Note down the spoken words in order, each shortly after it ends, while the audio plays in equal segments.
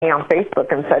on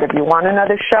Facebook and said, if you want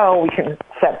another show, we can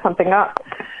set something up.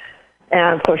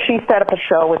 And so she set up a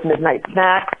show with Midnight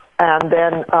Snacks, and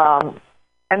then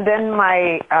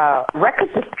my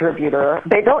record distributor,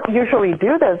 they don't usually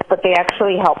do this, but they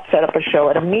actually helped set up a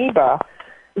show at Amoeba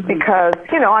because,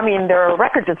 they're a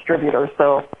record distributor,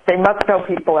 so they must know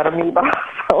people at Amoeba.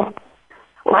 So,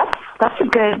 well, that's a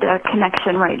good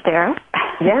connection right there.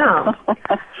 Yeah.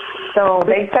 So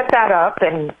they set that up,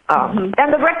 and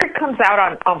the record comes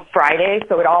out on Friday,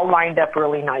 so it all lined up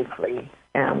really nicely.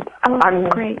 And I'm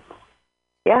great.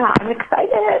 Yeah, I'm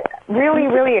excited. Really,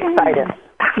 really excited.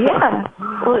 Yeah.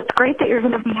 Well, it's great that you're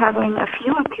going to be having a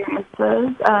few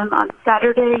appearances. On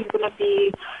Saturday, you're going to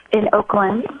be in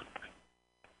Oakland.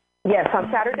 Yes,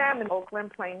 on Saturday I'm in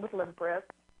Oakland playing with Limpress.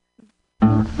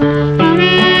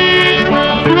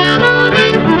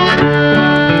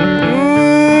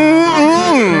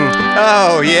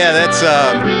 Oh yeah,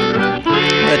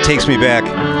 that takes me back.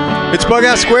 It's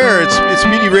BughouseSquare. It's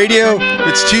MutinyRadio.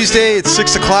 It's Tuesday. It's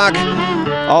 6:00.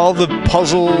 All the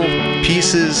puzzle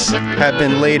pieces have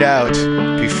been laid out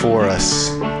before us.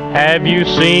 Have you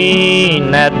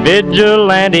seen that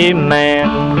vigilante man?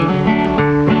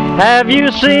 Have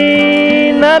you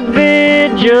seen that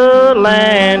vigilante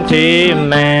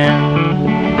man?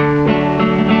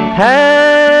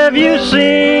 Have you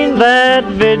seen that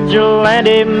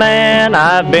vigilante man?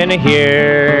 I've been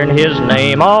hearing his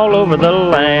name all over the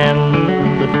land.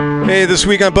 Hey, this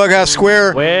week on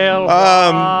BughouseSquare. Well,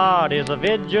 what is a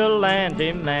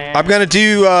vigilante man? I'm gonna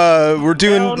do. We're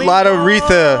doing a lot of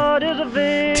Aretha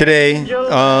today.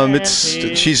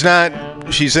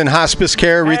 She's in hospice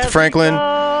care, Aretha Franklin,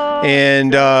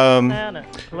 and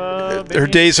her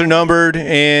days are numbered,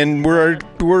 and we're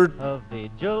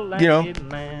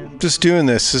just doing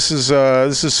this. This is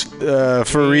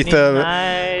for Aretha,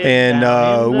 and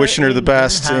wishing her the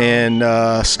best and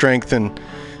strength and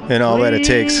all that it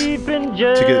takes to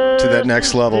get to that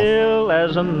next level.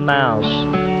 As a mouse,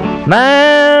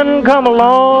 man come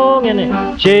along and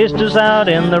it chased us out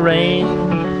in the rain.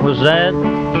 Was that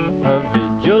a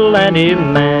vigilante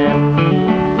man?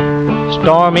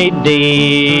 Stormy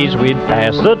days we'd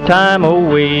pass the time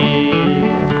away,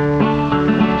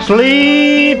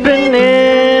 sleeping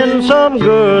in some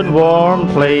good warm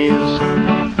place.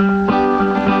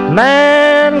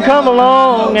 Man come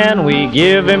along and we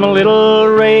give him a little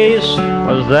race.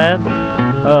 Was that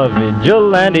a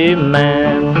vigilante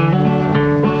man?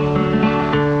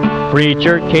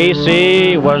 Preacher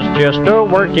Casey was just a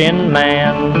working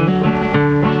man,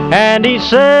 and he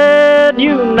said,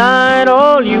 unite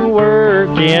all you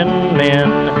working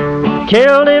men.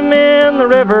 Killed him in the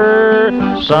river,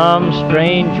 some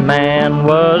strange man.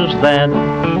 Was that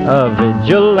a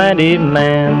vigilante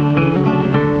man?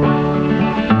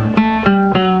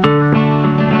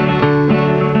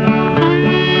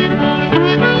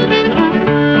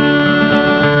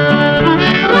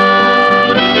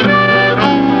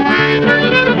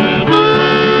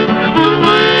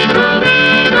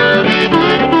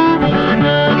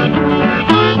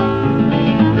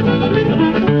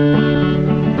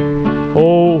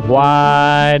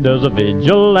 Why does a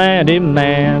vigilante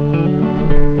man?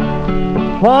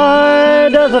 Why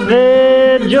does a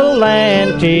vigilante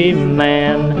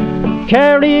man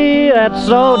carry that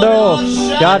sawed-off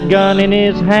shotgun in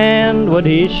his hand? Would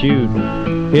he shoot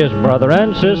his brother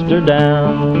and sister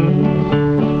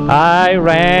down? I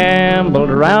rambled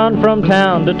around from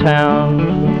town to town.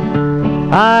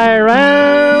 I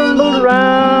rambled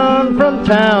around from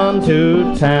town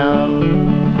to town,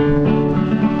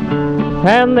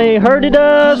 and they herded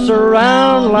us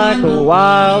around like a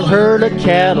wild herd of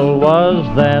cattle. Was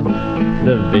that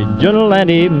the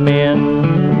vigilante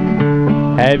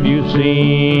men? Have you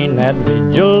seen that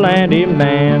vigilante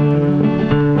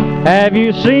man? Have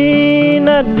you seen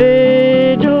that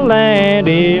vigilante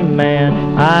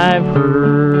man? I've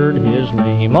heard his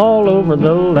name all over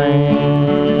the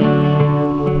land.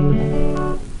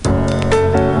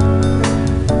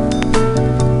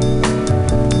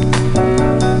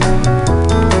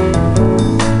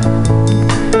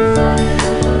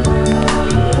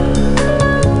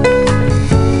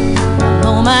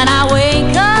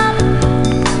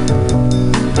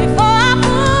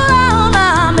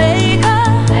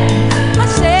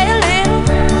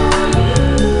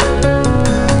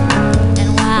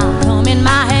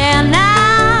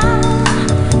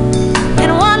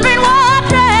 Wondering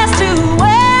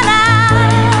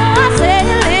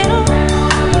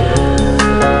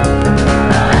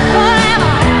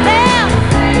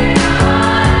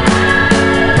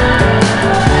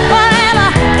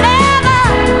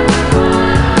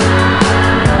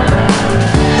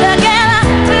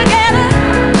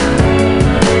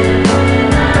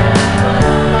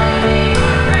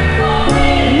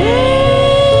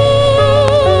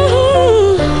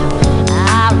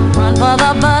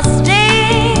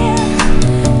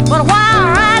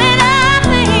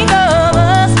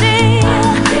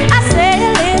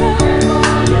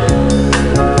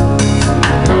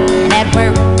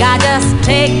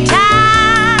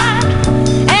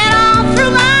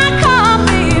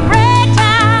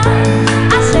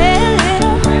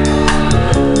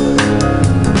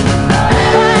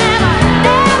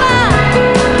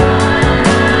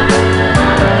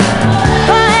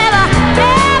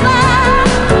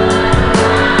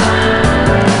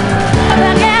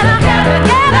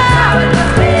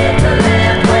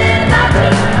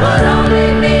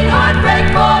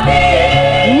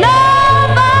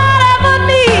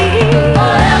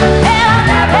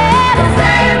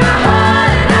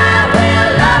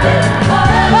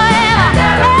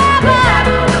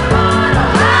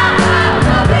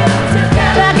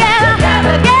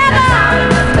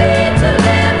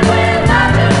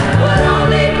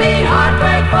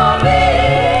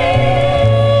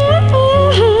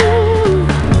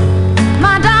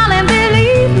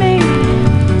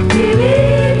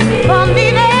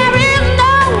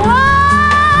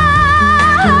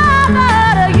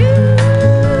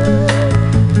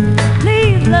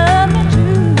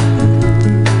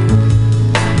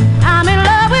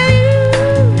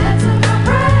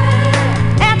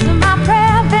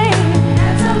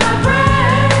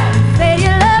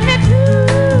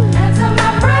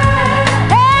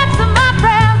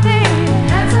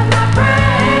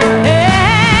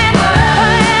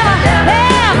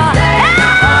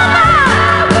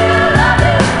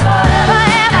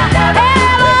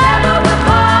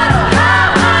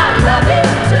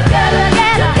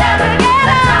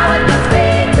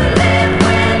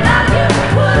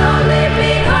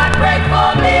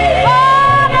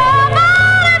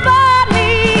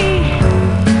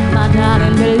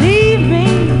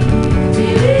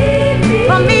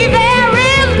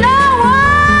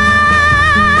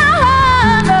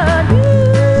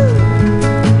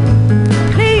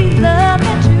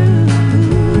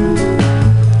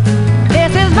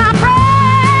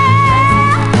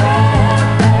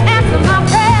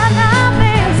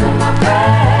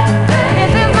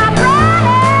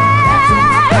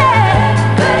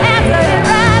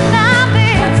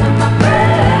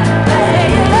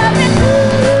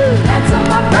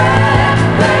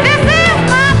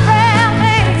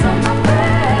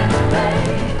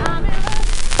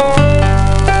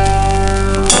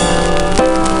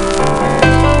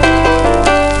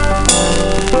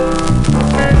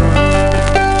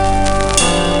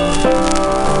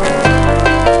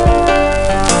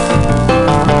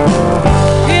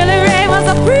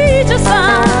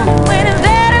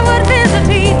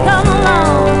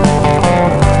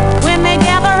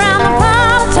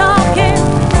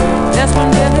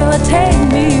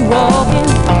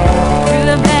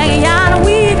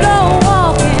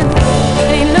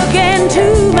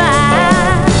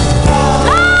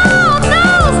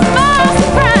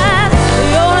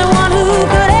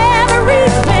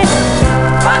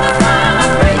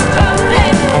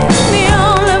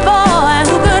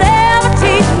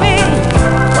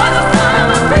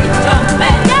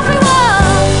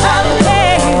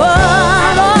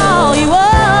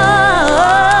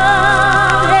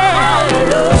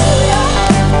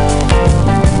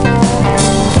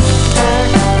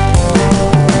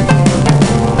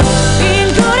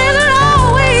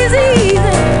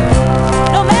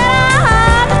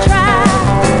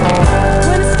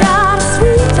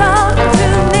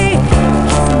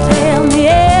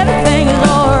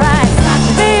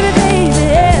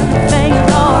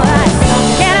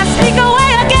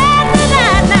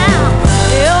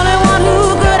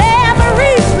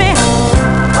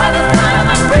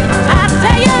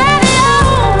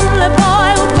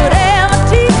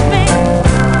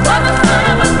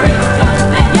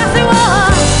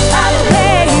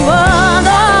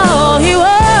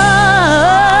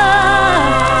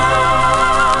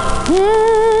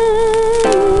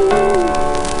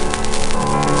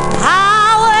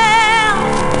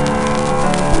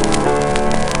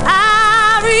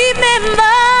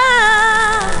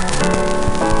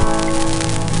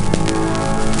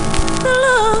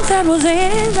look that was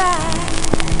in his eyes,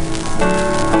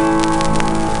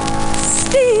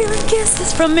 stealing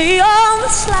kisses from me on the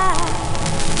slide,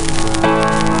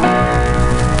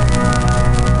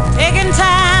 taking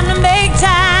time to make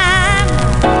time,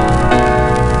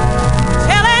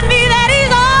 telling me that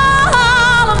he's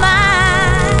all of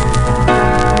mine,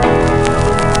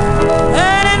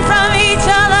 learning from each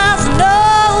other's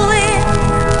knowing,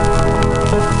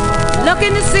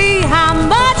 looking to see how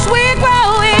much we're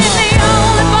growing. The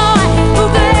only boy who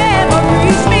could ever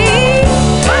reach me.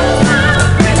 I'm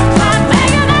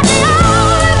thinking that the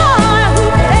only boy who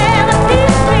could ever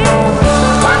teach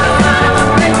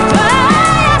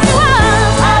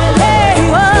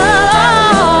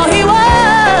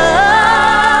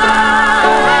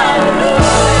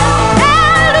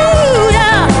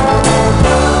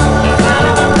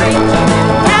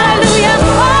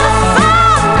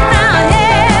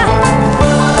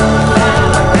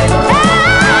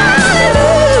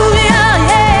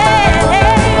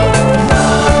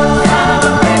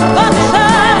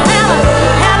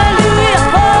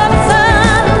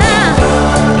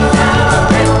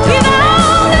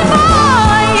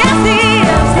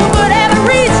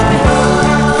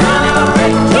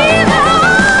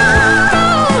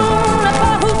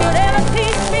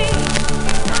me.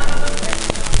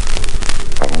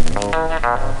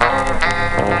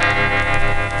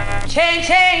 Change,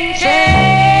 change,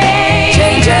 change,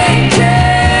 change, change, change, change,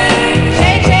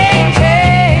 change,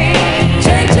 change,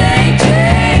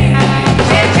 change, change,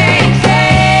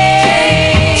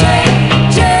 change, change,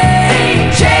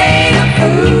 change, change,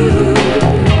 ooh.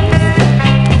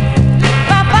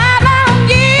 For 5 long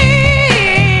years,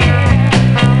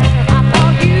 I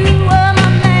thought you were my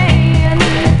man,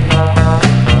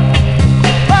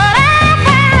 but I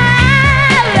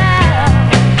found out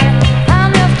I'm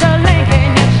just a link in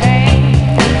your chain.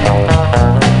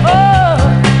 Oh,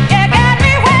 you got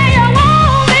me where you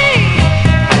want me.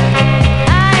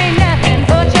 I ain't nothing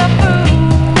but your fool.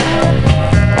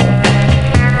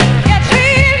 You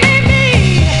treat me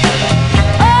mean.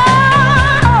 Oh,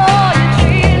 you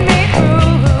treat me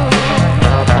cruel.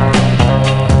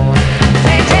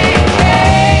 Change, change,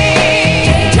 change,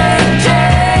 change,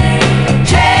 change,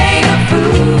 change a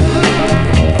fool.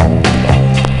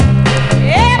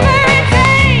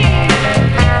 Everything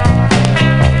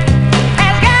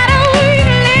has got a weak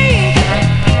link.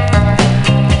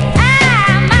 I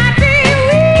might be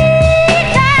weak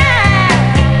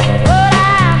time, but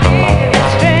I give you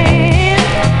strength.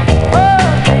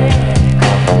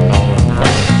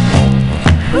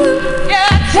 You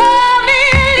told me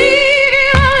to leave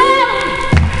you alone.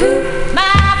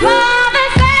 My father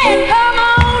said, come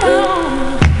on home.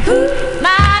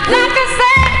 My doctor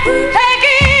said, take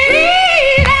it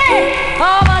easy.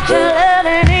 Oh, but your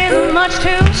loving is much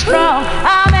too strong.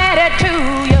 I'm headed to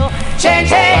you. Change,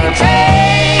 change,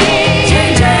 change,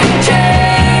 change, change, change, change,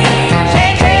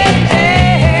 change,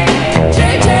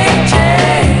 change, change, change,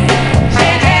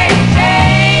 change,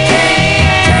 change,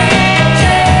 change,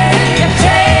 change,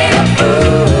 change, ooh.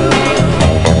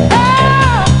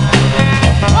 Oh,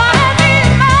 one of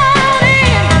these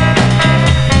mornings,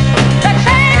 the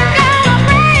chain is gonna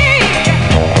break.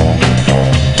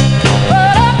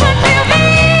 But up until then,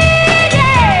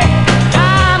 yeah,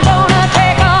 I'm gonna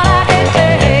take all I can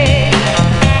take.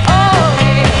 Oh,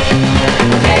 yeah.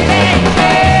 Change, change,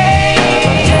 change,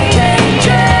 change, change,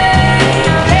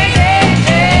 change,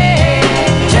 change, change,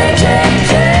 change, change,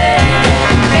 change,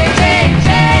 change, change,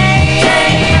 change,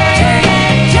 change, change,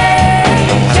 change, change,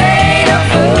 change, a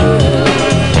fool.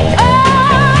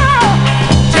 Oh,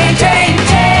 change, change,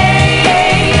 change,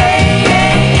 change,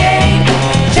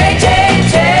 change,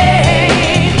 change,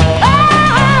 oh,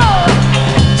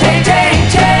 change,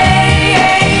 change,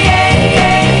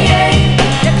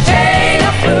 change, change,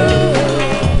 a fool.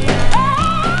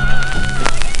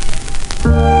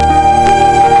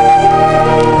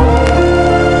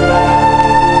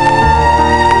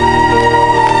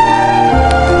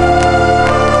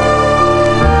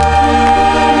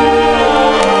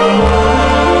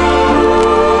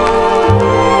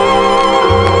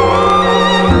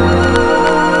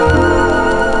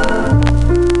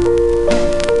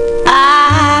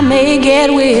 I may get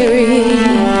weary.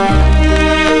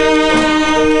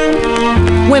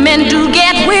 Women do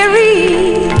get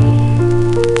weary,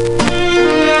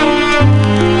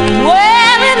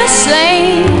 wearing the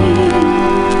same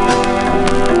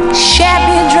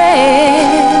shabby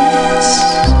dress.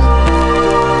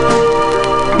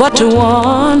 But to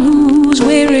one who's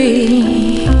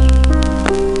weary,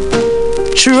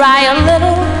 try a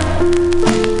little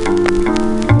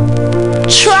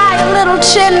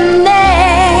tenderness.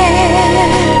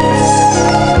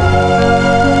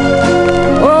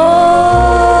 Oh,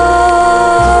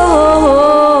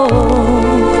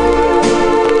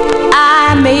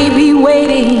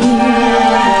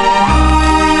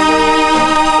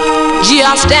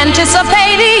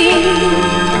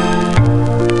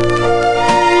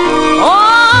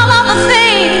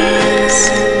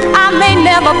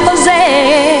 ever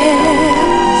possess.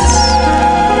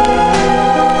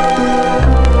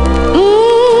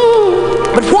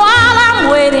 But while I'm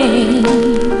waiting,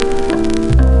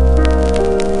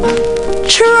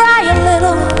 try a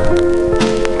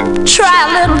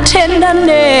little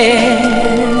tenderness.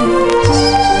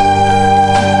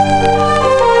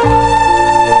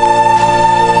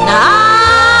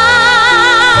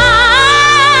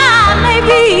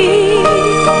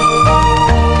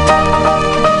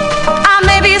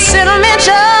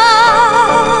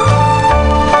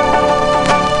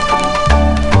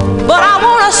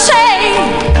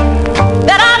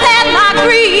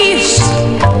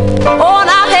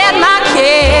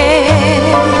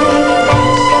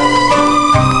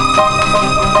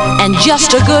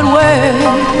 Just a good word,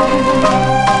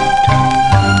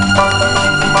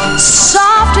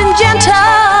 soft and gentle,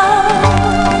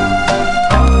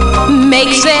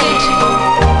 makes it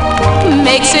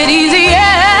easier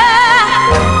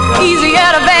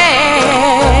to bear.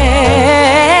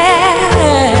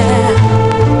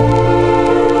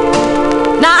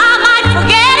 Now I might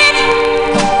forget it,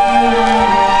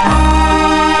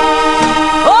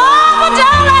 oh, but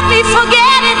don't let me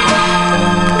forget it.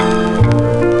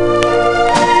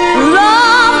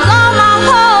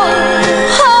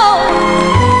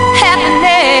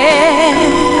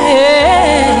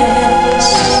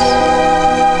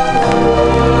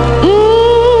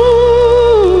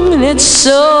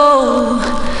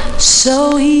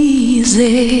 So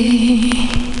easy.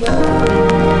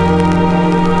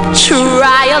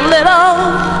 Try a little,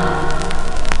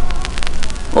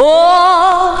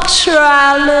 oh,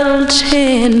 try a little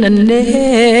tenderness.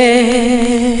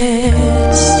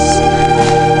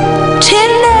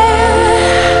 Tenderness.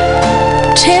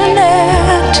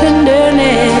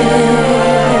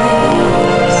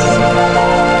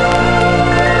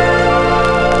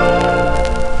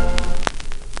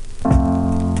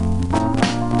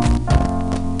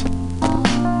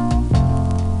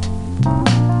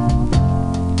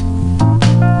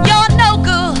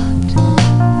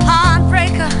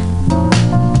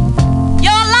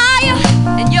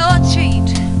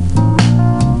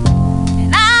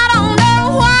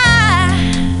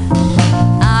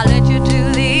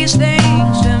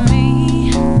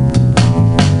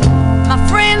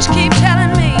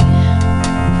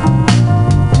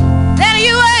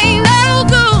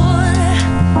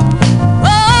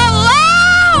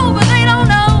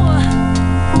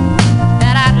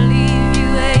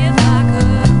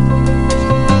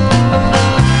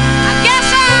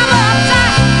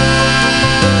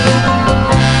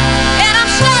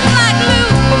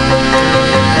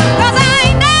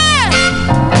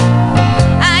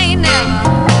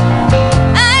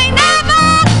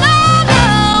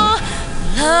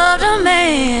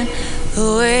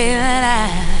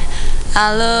 I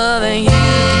love you.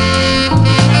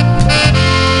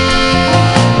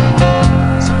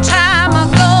 Some time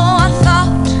ago I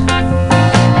thought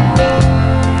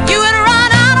you had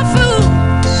run out of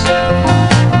fools,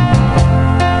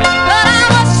 but I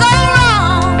was so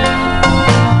wrong.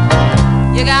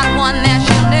 You got one that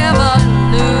you'll never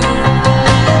lose.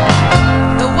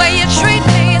 The way you treat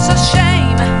me is a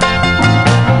shame.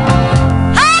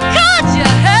 How could you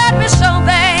hurt me so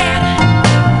bad?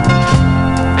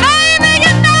 Baby,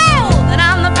 you know that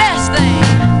I'm the best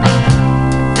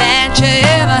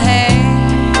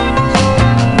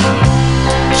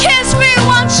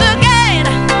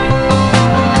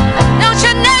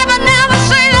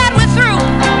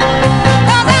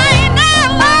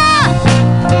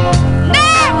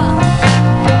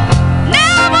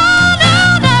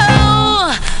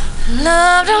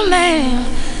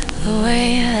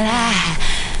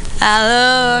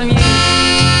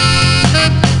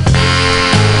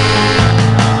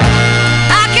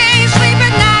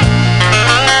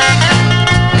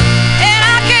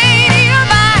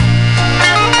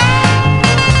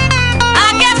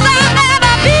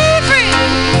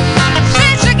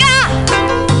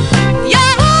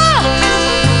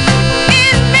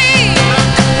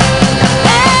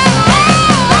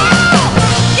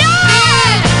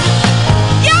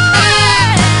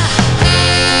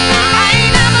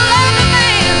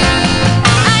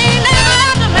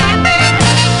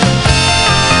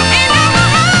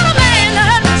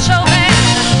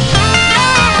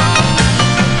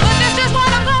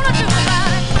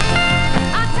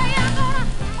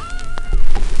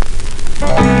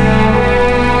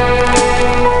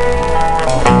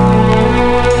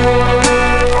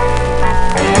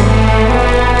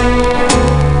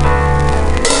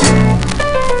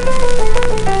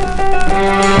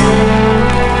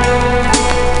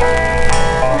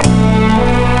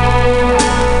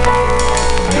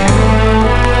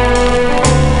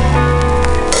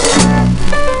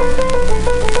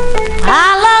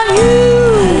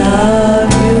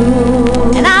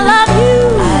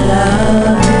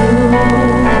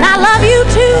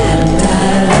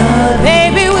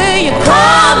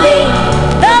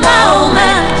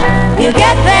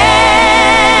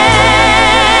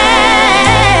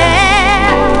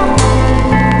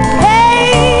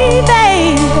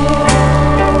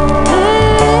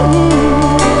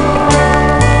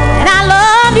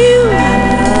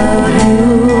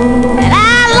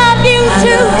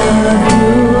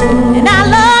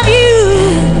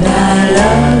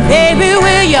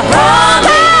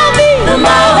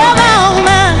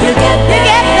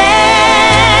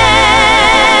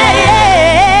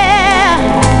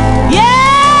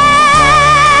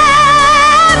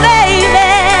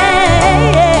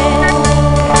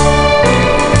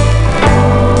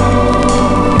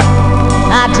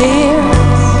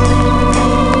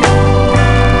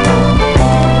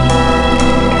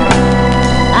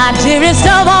dearest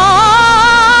of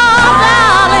all,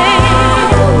 darling.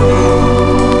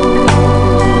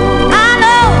 I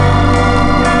know,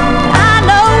 I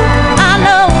know, I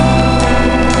know,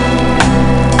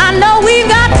 I know we've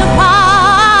got to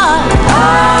part.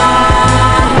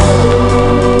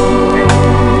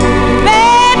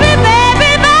 Baby,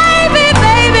 baby, baby,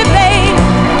 baby, baby,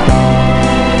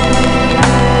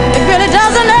 it really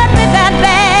doesn't hurt me that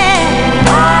bad.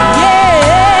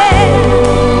 Yeah,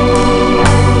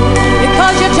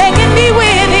 because you're taking me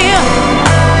with you,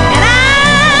 and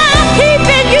I'm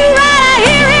keeping you right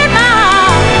here in my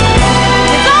heart.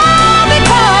 It's all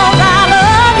because I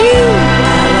love you.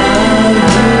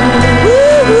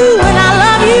 Ooh, and I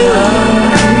love you,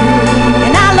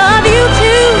 and I love you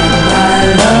too.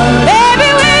 Baby,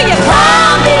 will you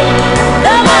call me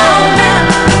the moment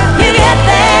you get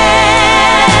there,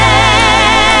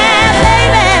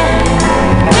 baby?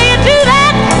 Will you do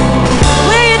that?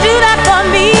 Will you do that for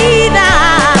me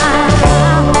now?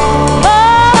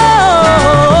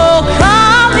 Oh,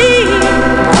 call me,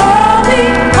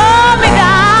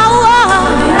 now.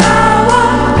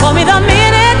 Call me the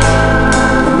minute,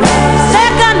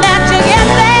 second that you get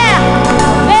there,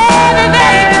 baby,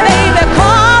 baby, baby.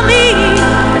 Call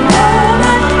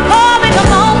me the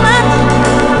moment,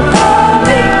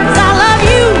 'cause I love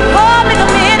you. Call me the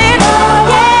minute,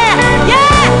 yeah,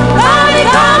 yeah. Call me,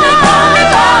 call me, call me,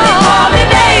 call me, call me,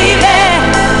 baby.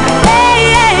 Hey,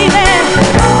 baby.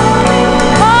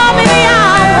 Call me the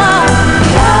hour.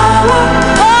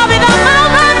 Call me the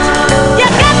moment you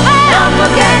get there. Don't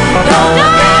forget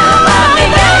about me,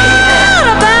 baby.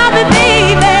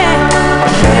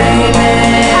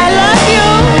 I love you.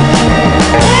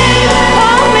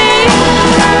 Call me the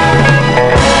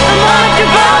moment you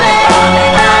get there.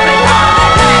 Call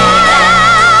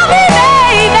me,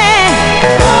 baby.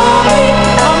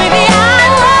 Call me the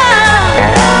hour.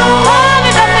 Call me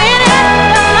the minute,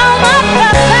 the moment, the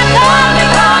second.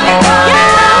 Call me, yeah.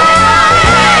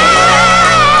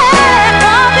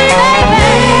 Call me,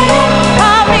 baby.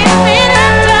 Call me the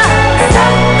minute,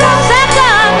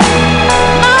 second,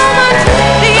 moment,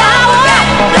 the hour.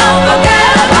 Don't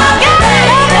forget about me,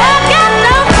 baby.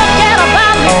 Don't forget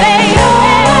about me, baby.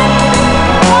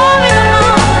 Call me the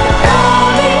moment. Call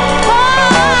me.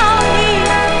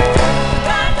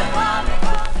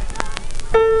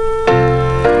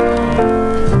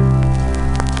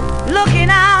 Looking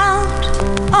out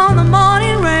on the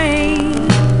morning rain,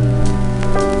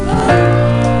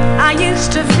 I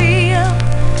used to feel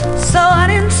so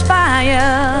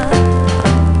uninspired.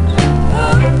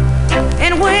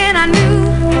 And when I knew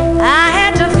I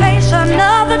had to face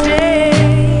another day,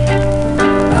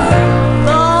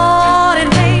 Lord, it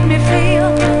made me feel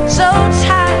so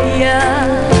tired.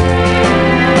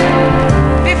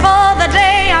 Before the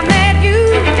day I met you,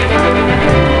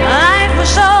 life was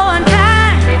so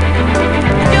unkind.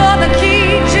 You're the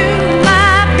key to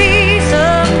my peace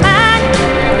of mind.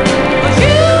 'Cause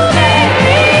you made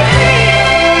me feel,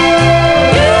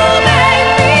 you made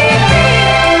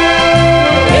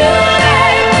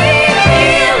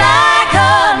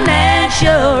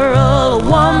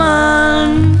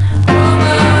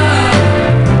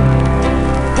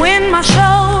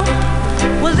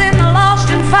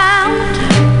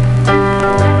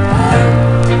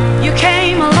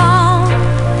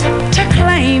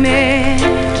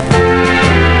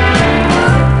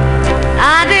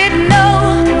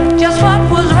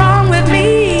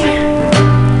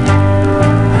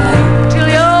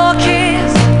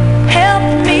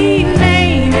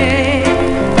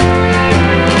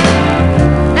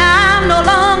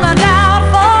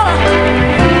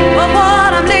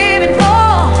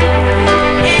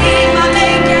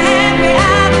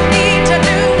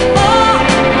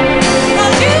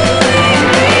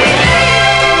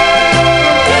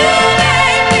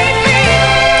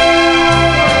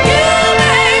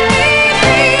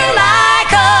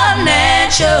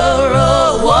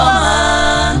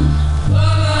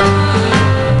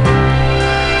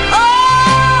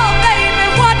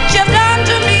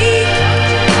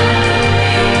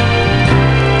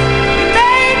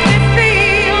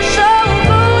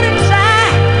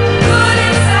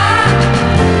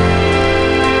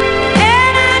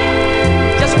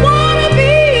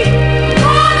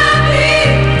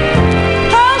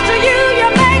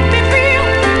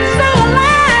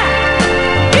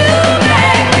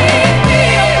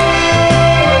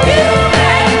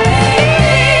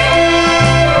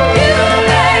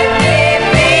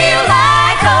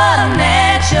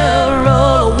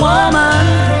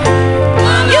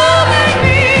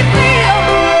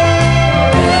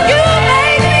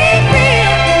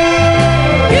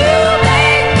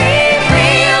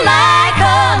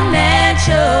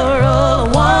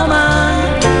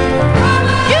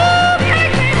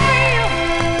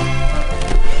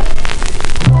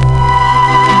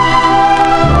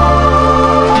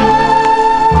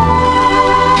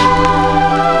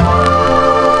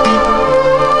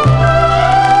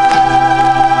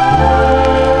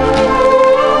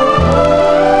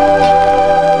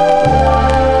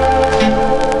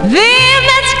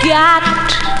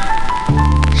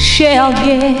shall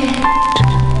get,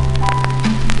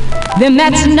 them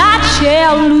that's not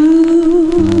shall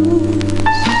lose.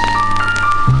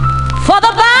 For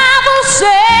the Bible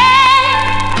said,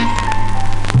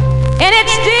 and it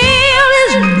still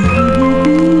is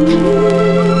news.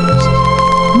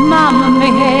 Mama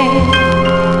may have,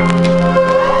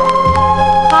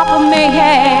 Papa may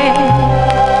have,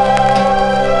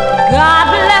 God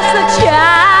bless the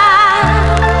child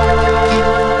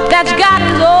that's got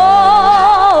his own.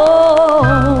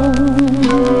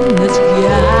 That's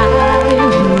got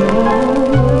his own.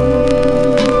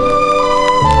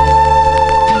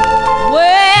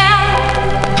 Well,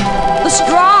 the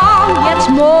strong gets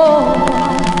more,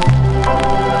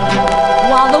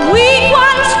 while the weak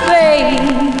ones fade.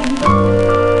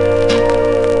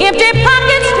 Empty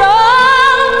pockets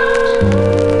don't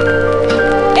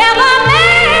ever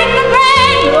make the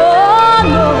rain. Oh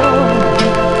no,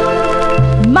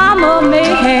 Mama may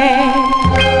have,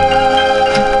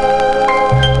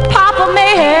 Papa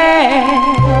may have,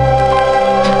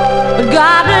 but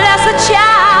God bless a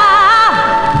child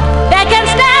that can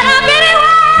stand up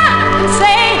anywhere and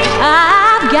say,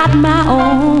 I've got my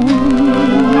own.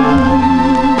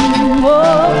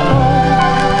 Oh.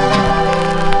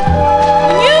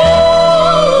 You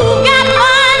got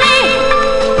money,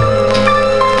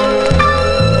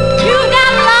 you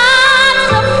got lots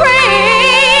of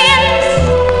friends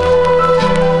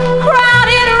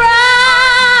crowded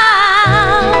around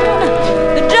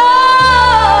the door.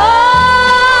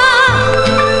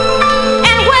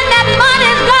 And when that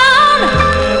money's gone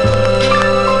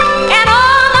and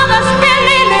all of the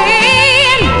spending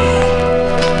ends,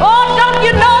 oh, don't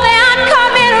you know they aren't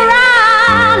coming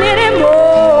around anymore?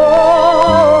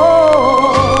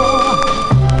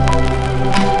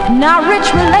 Now rich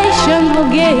relations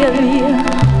will give you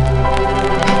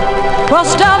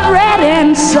crust of bread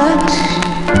and such.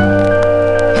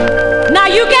 Now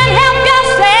you can help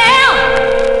yourself.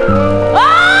 Oh,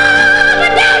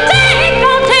 but don't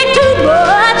take too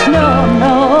much. No,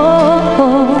 no.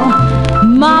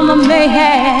 Mama may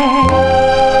have,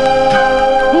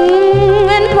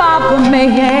 and Papa may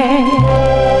have,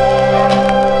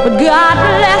 but God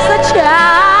bless the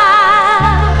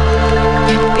child.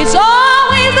 It's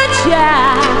always the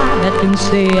child that can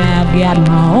say, I've got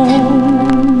my own.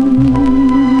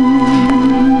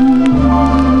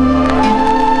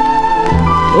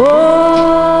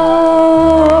 Oh,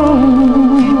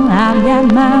 I've got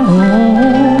my own.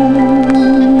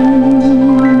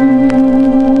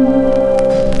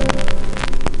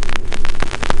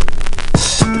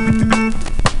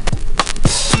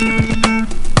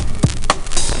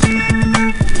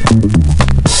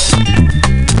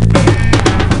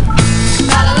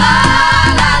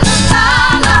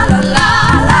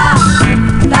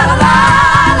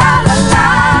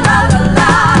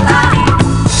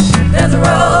 There's a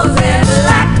rose in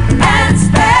black and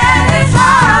Spanish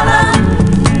Harlem.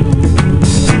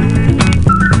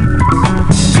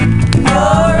 A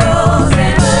rose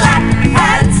in black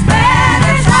and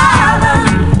Spanish Harlem.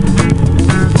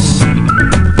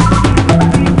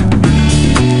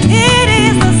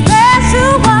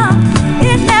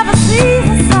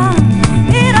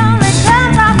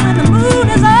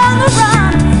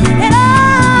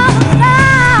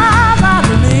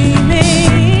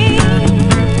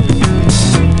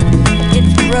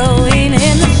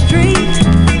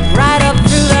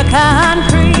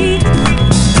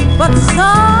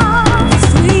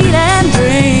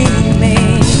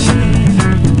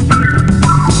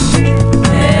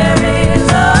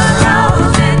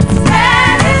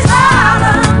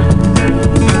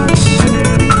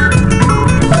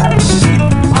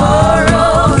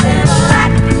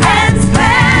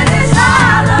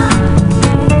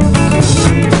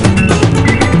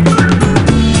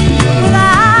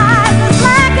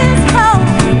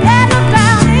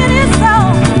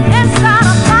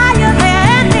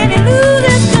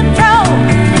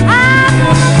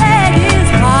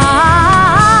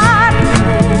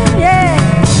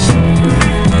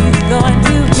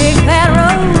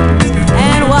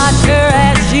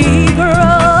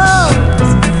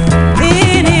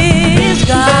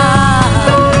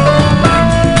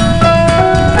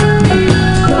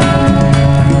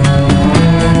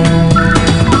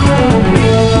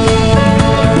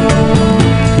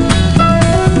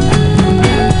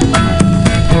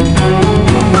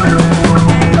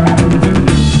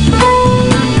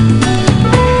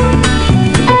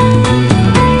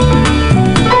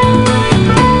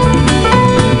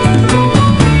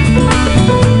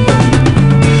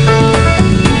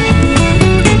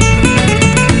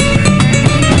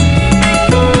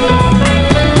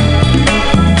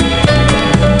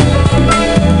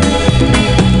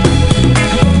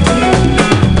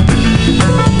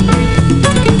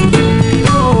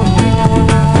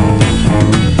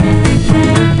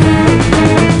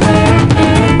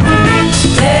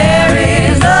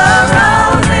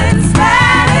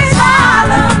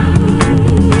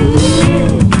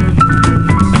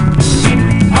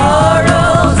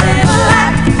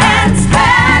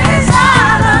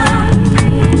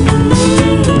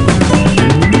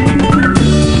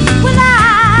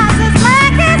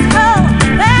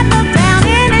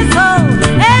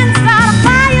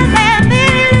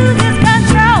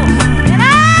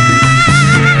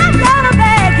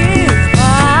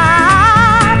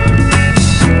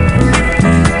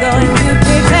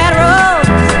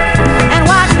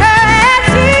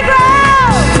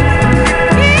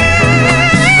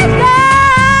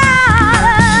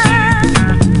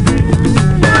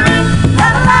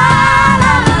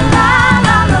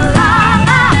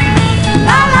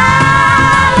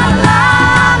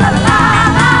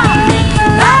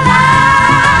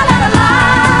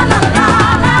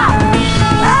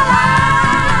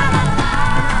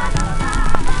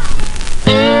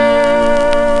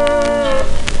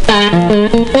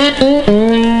 I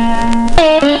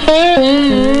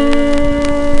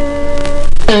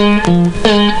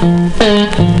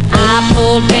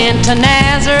pulled into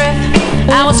Nazareth.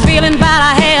 I was feeling about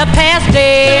a half past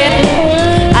dead.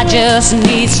 I just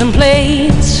need some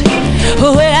place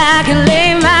where I can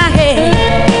lay my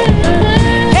head.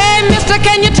 Hey, mister,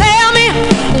 can you tell me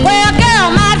where a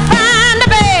girl might find a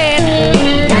bed?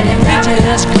 He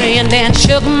just grinned and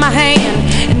shook my hand,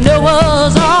 and that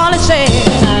was all he said.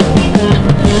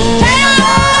 Take a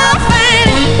look,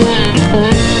 Fanny.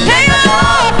 Take a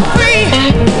look for free.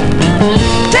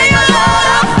 Take a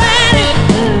look, Fanny.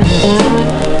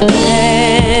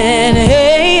 And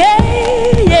hey,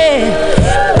 hey, yeah,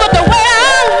 put the weight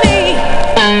on me.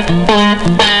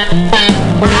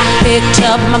 I picked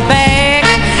up my bag.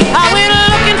 I went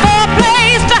looking for a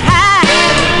place to hide.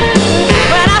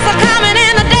 When I saw coming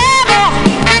in the devil,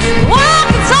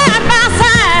 walking side by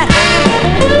side.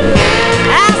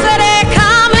 I said, hey,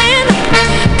 Carmen,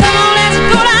 come on, let's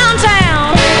go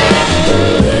downtown.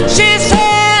 She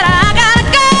said, I gotta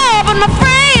go, but my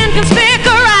friend can stick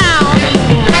around.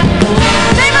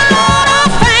 Take a load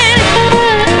off, Fanny.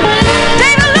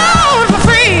 Take a load for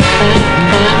free.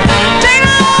 Take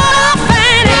a load off,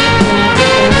 Fanny.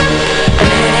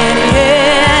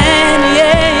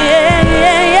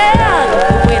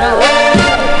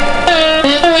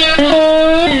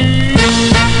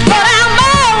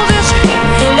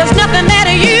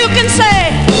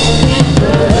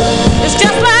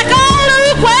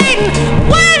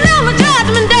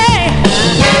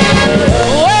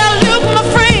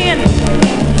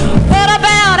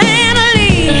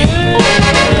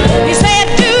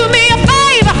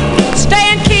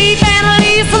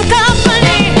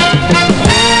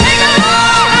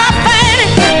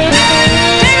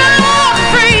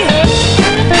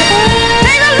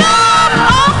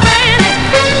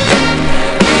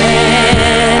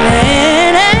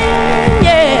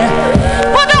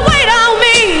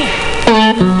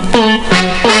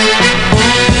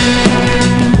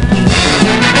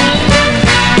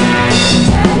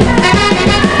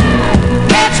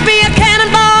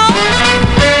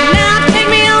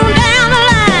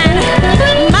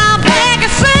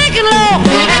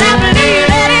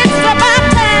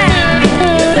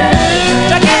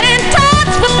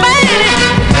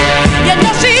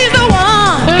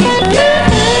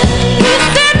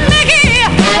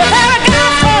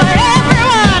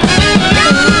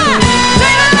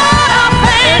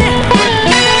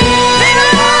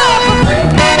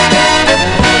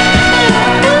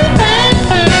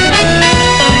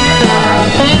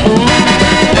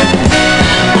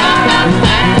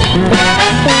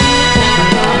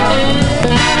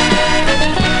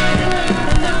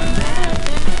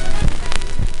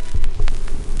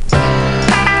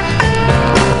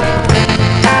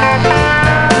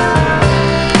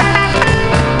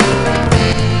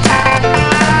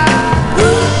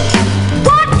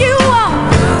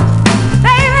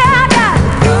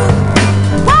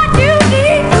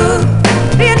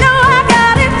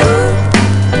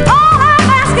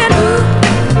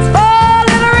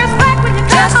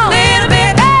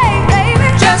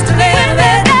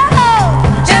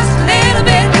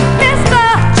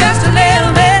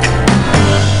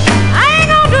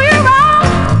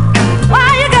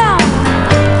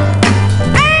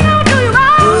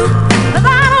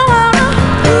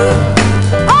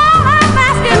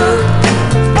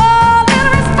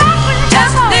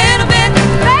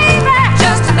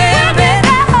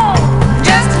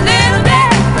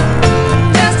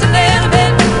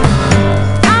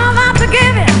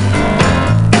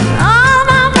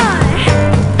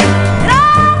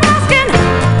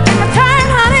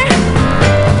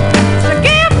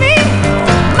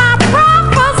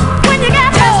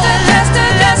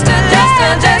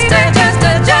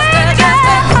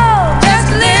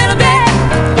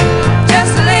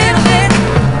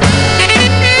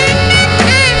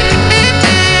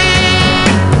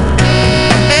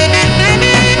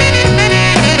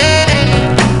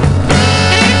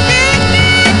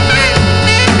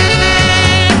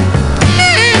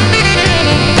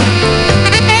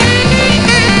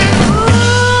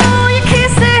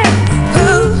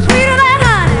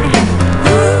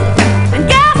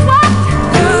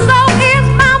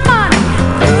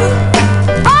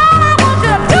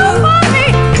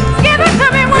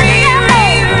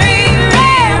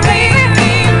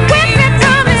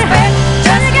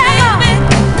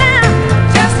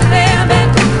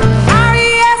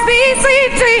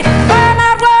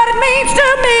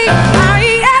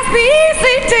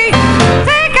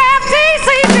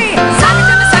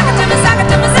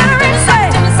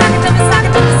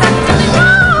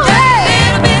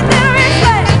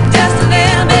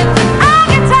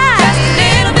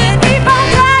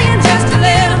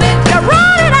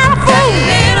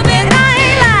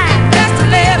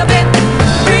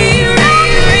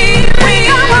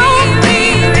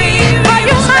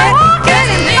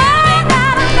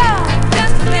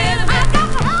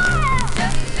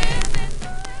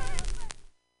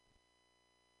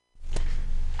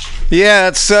 Yeah,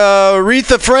 it's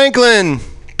Aretha Franklin.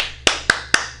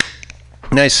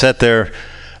 Nice set there.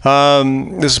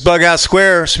 This is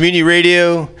BughouseSquare, it's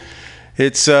MutinyRadio.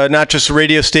 It's not just a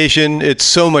radio station, it's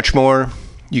so much more.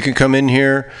 You can come in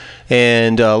here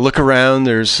and look around.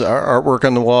 There's artwork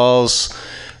on the walls.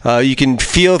 You can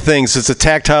feel things. It's a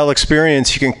tactile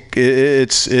experience.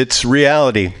 It's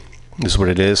reality is what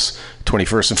it is.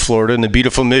 21st in Florida in the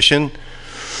beautiful Mission,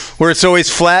 where it's always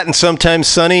flat and sometimes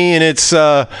sunny, and it's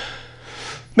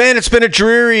man, it's been a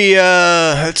dreary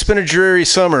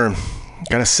summer,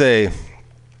 gotta say.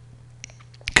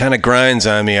 Kind of grinds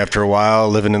on me after a while,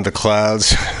 living in the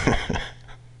clouds.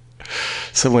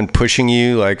 Someone pushing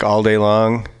you like all day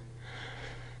long.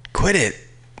 Quit it.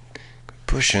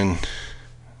 Pushing.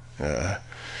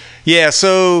 Yeah,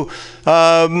 so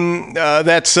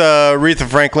that's Aretha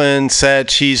Franklin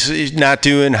set. She's not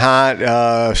doing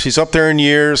hot. She's up there in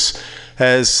years.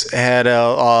 Has had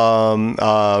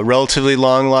a relatively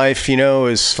long life,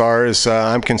 as far as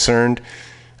I'm concerned.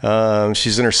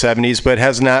 She's in her 70s, but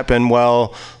has not been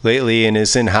well lately and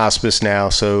is in hospice now.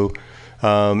 So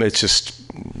it's just,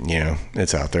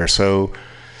 it's out there. So,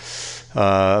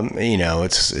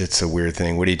 it's a weird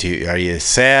thing. What do you do? Are you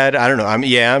sad? I don't know.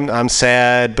 I'm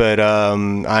sad, but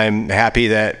I'm happy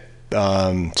that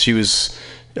she was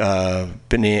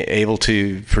been able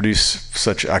to produce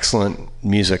such excellent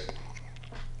music.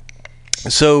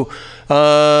 So,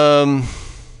 I've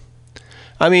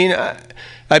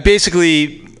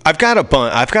got a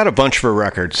bunch of her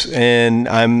records, and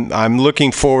I'm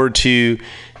looking forward to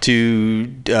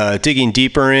digging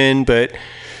deeper in. But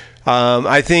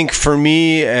I think for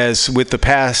me, as with the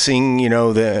passing,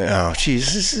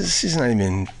 she's not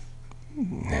even.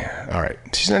 All right,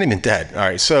 she's not even dead. All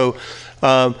right, so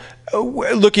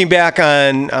looking back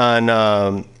on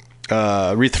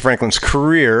Aretha Franklin's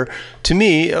career, to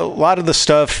me, a lot of the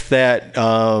stuff that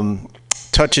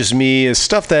touches me is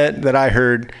stuff that I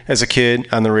heard as a kid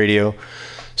on the radio.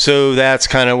 So that's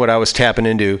kind of what I was tapping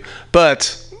into.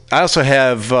 But I also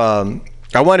have, I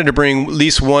wanted to bring at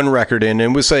least one record in,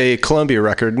 and it was a Columbia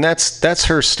record, and that's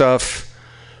her stuff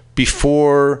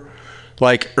before,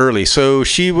 like, early. So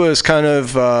she was kind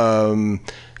of,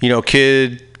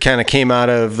 kid, kind of came out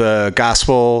of the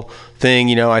gospel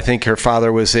thing. I think her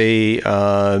father was a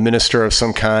minister of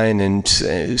some kind, and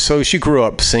so she grew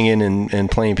up singing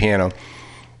and playing piano.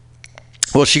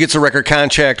 Well, she gets a record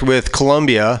contract with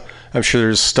Columbia. I'm sure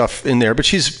there's stuff in there, but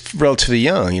she's relatively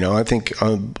young, I think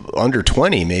under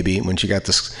 20 maybe when she got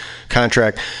this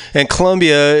contract. And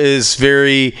Columbia is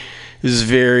very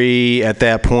at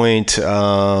that point, I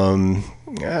don't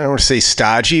want to say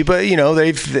stodgy, but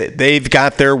they've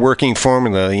got their working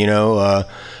formula. I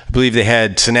believe they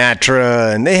had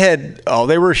Sinatra, and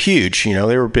they were huge.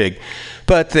 They were big,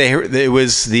 but it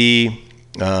was the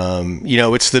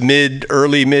it's the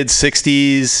early mid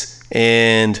 60s,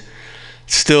 and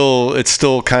it's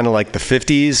still kind of like the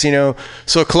 50s.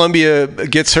 So Columbia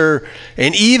gets her,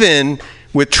 and even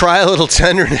with Try a Little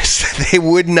Tenderness, they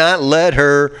would not let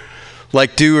her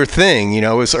like do her thing.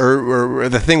 Or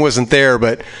the thing wasn't there.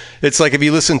 But it's like if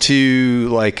you listen to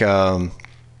like Try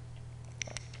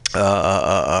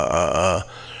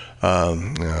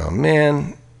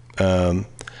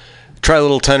a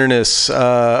Little Tenderness.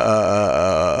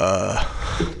 God,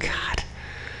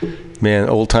 man,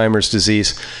 old timers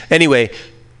disease. Anyway,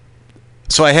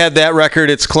 so I had that record.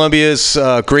 It's Columbia's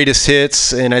greatest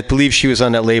hits, and I believe she was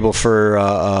on that label for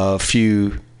a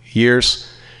few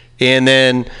years. And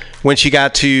then when she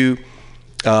got to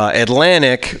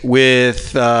Atlantic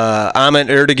with Ahmet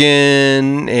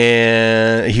Erdogan,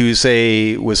 and he was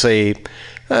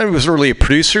really a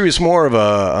producer. He was more of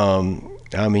a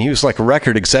he was like a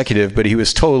record executive, but he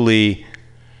was totally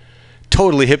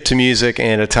hip to music,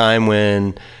 and at a time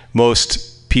when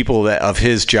most people of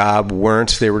his job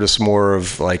weren't. They were just more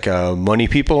of like money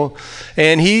people.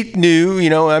 And he knew,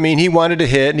 he wanted to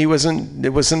hit, and it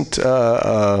wasn't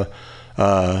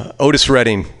Otis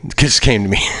Redding just came to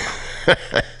me.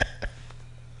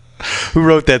 Who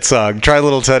wrote that song? Try a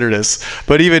Little Tenderness.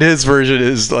 But even his version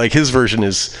is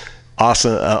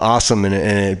awesome, and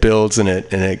it builds, and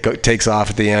it takes off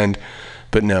at the end.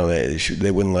 But no,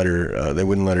 they wouldn't let her. They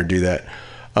wouldn't let her do that.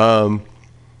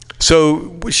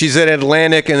 So she's at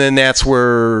Atlantic, and then that's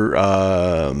where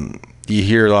you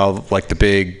hear all like the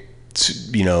big,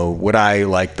 what I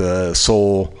like the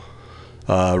soul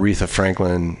Aretha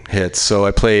Franklin hits. So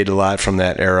I played a lot from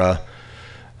that era.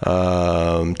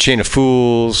 Chain of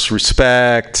Fools,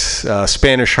 Respect,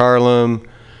 Spanish Harlem.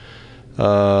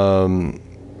 Never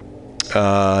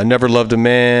Loved a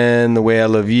Man the Way I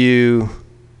Love You.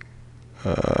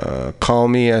 Call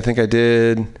Me, I think I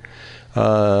did.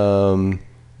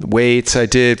 Wait, I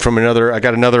did from another. I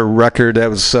got another record that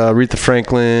was Aretha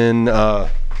Franklin.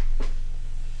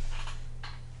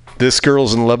 This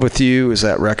Girl's in Love with You is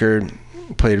that record.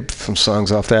 Played some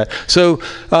songs off that. So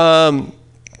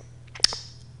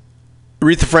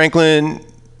Aretha Franklin.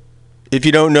 If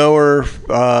you don't know her,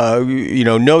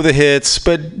 know the hits,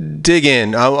 but dig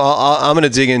in. I'm going to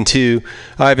dig in too.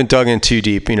 I haven't dug in too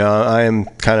deep. I am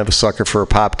kind of a sucker for a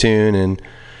pop tune, and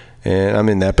I'm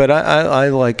in that. But I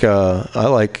like,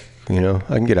 I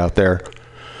can get out there.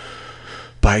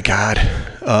 By God.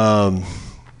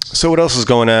 So what else is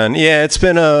going on? Yeah, it's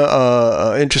been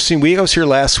a interesting week. I was here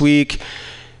last week.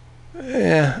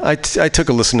 Yeah, I took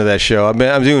a listen to that show. I'm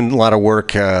doing a lot of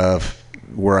work.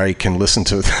 Where I can listen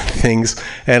to things,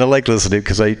 and I like listening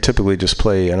because I typically just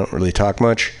play. I don't really talk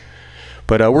much,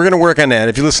 but we're going to work on that.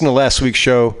 If you listen to last week's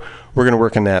show, we're going to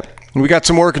work on that. And we got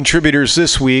some more contributors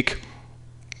this week.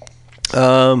 It's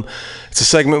a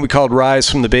segment we called Rise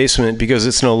from the Basement because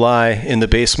it's no lie, in the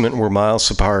basement we're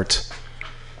miles apart.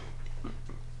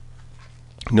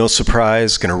 No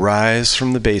surprise, going to rise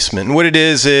from the basement. And what it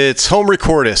is, it's home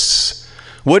recordists.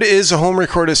 What is a home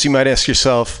recordist, you might ask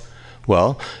yourself?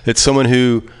 Well, it's someone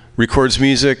who records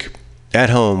music at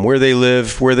home, where they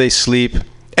live, where they sleep,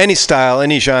 any style,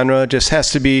 any genre, just has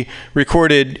to be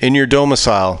recorded in your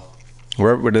domicile,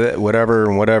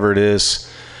 whatever it is,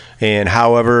 and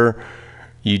however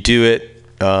you do it,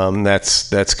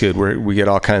 that's good. We get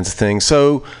all kinds of things.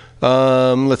 So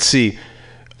let's see.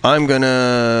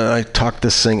 I talked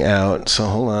this thing out. So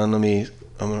hold on. I'm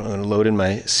gonna load in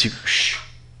my.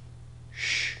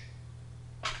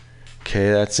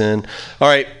 Okay, that's in. All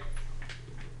right.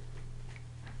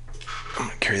 I'm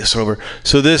gonna carry this over.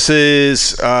 So this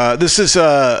is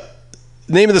the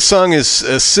name of the song is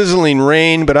Sizzling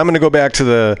Rain, but I'm gonna go back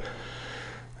to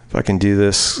if I can do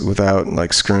this without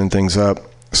like screwing things up.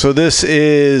 So this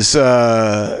is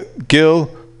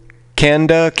Gil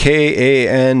Kanda,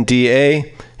 Kanda.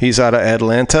 He's out of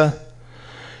Atlanta.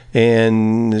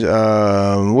 And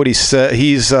what he said,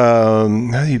 he's how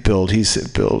do you build? He's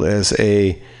billed as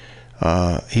a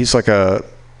he's like a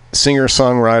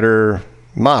singer-songwriter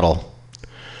model.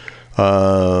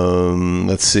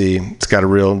 Let's see. It's got a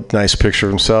real nice picture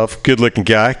of himself. Good-looking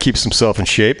guy. Keeps himself in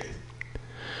shape.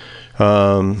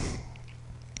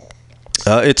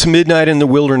 It's midnight in the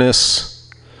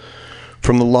wilderness.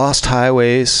 From the lost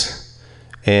highways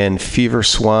and fever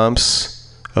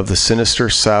swamps of the sinister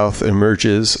South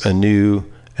emerges a new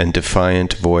and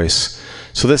defiant voice.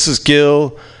 So this is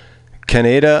Gil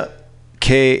Kaneda,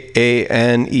 Kaneda.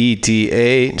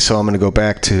 So I'm going to go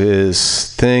back to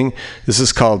his thing. This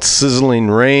is called Sizzling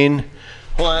Rain.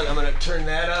 Hold on, I'm going to turn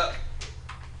that up.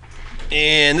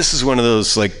 And this is one of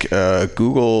those like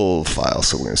Google files.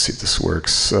 So we're going to see if this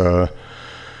works.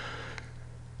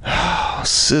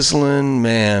 Sizzling,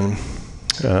 man.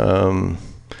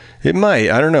 It might.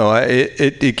 I don't know.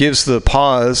 It gives the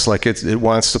pause like it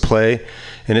wants to play,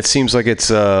 and it seems like it's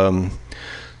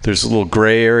there's a little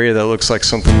gray area that looks like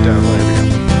something down there. Here we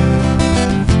go.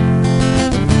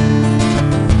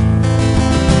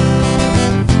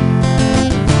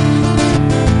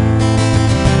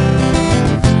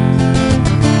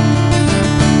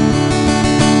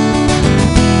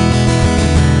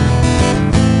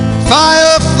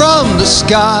 Fire from the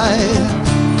sky,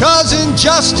 'cause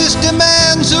injustice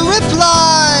demands a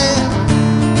reply,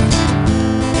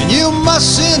 and you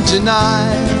mustn't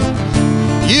deny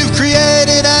you've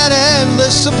created an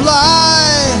endless supply.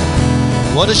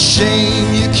 What a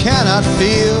shame you cannot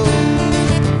feel,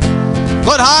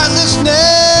 but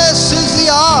heartlessness is the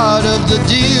art of the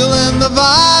deal, and the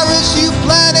virus you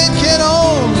planted can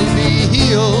only be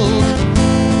healed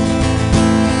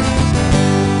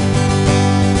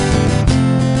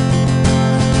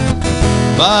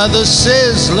by the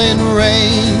sizzling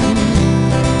rain.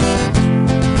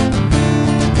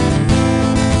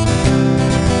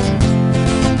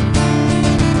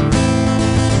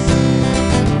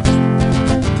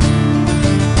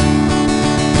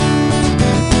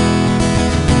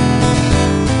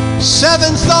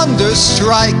 Seven thunder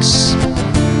strikes,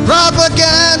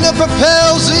 propaganda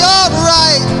propels the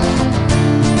alt-right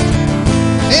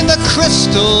in the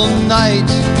crystal night.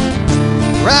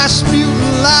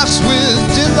 Rasputin laughs with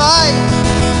delight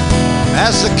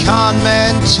as the con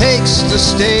man takes the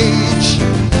stage,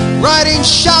 riding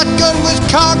shotgun with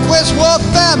conquest, war,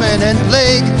 famine, and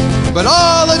plague. But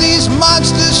all of these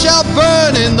monsters shall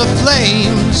burn in the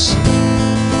flames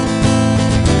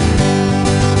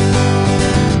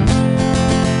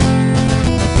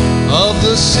of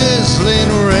the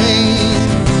sizzling rain.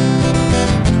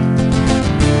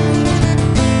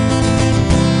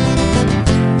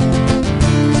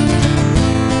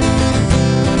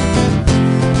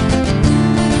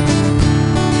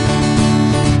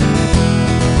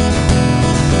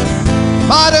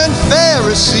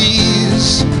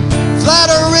 Pharisees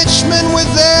flatter rich men with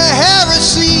their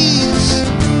heresies.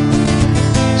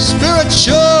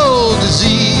 Spiritual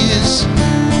disease,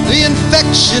 the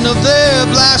infection of their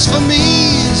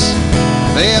blasphemies.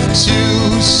 They have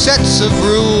two sets of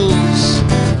rules.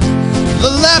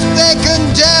 The left they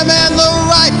condemn and the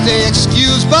right they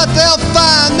excuse, but they'll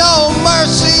find no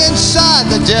mercy inside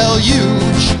the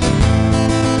deluge.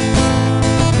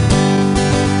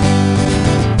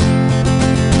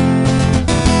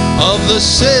 Of the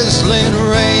sizzling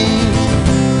rain.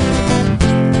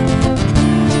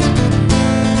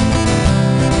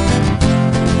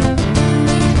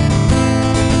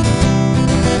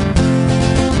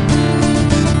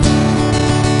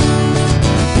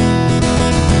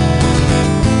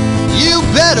 You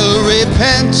better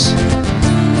repent.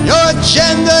 Your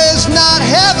agenda is not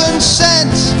heaven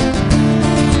sent.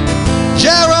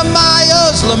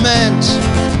 Jeremiah's lament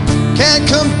can't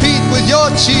compete with your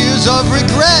tears of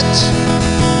regret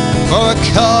for a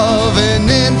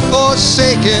covenant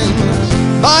forsaken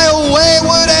by a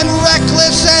wayward and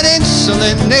reckless and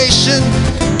insolent nation,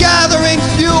 gathering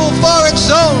fuel for its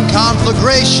own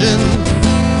conflagration.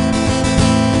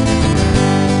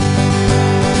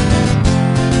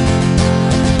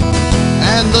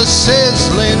 And the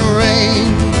sizzling rain.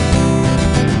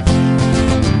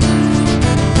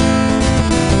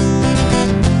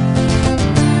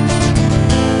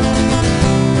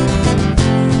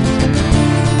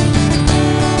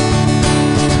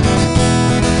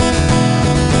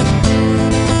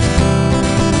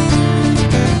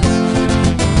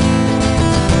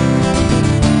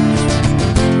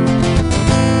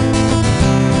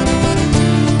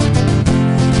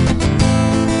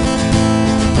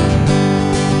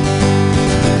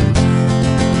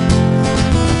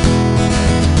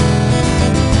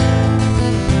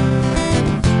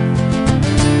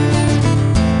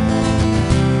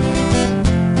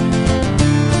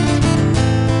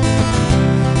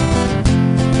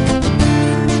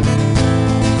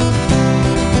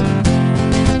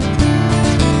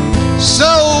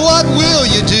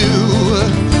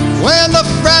 When the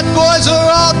frat boys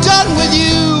are all done with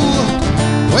you,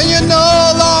 when you're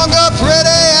no longer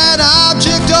pretty, an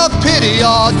object of pity,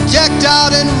 all decked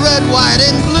out in red, white,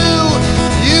 and blue,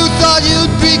 you thought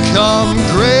you'd become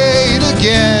great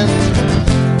again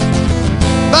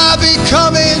by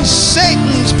becoming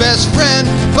Satan's best friend,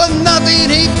 but nothing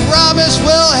he promised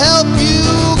will help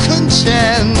you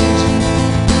contend.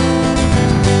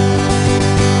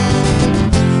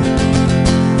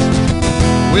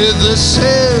 With the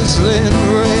sizzling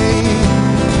rain,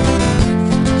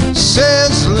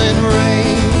 sizzling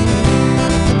rain,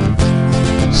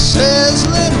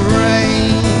 sizzling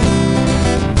rain,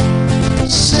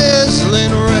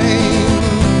 sizzling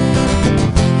rain,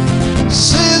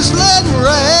 sizzling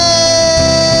rain,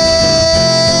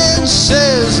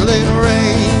 sizzling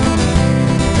rain,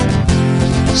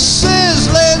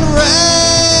 sizzling rain,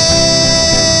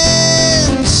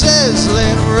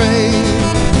 sizzling rain.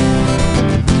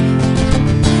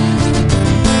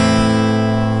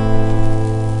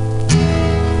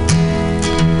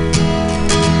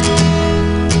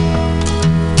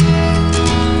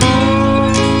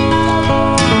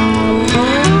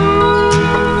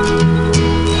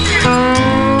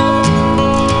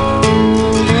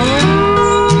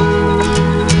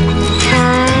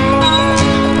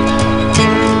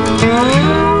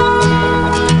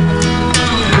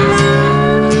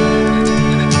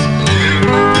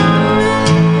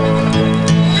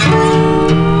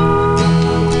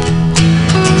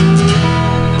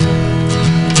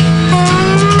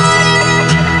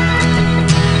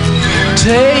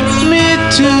 Take me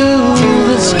to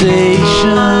the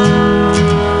station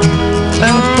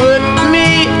and put me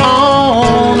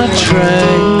on a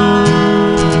train.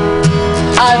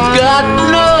 I've got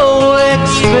no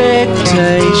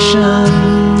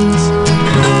expectations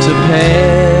to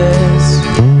pass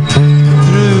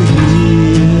through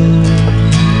here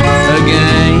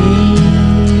again.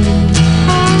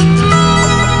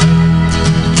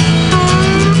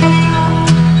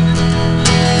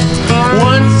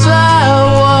 Once I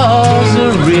was a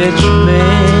rich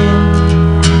man,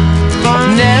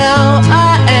 now I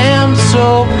am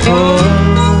so poor,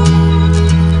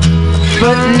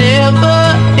 but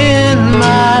never in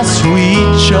my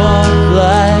sweet short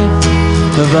life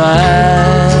have I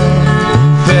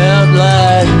felt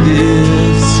like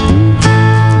this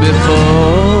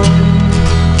before.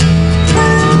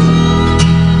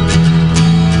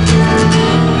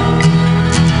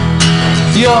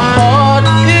 Your heart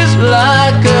is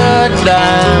like a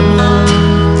diamond.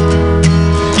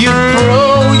 You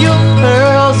throw your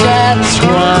pearls at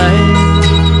swine,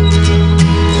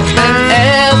 and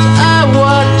as I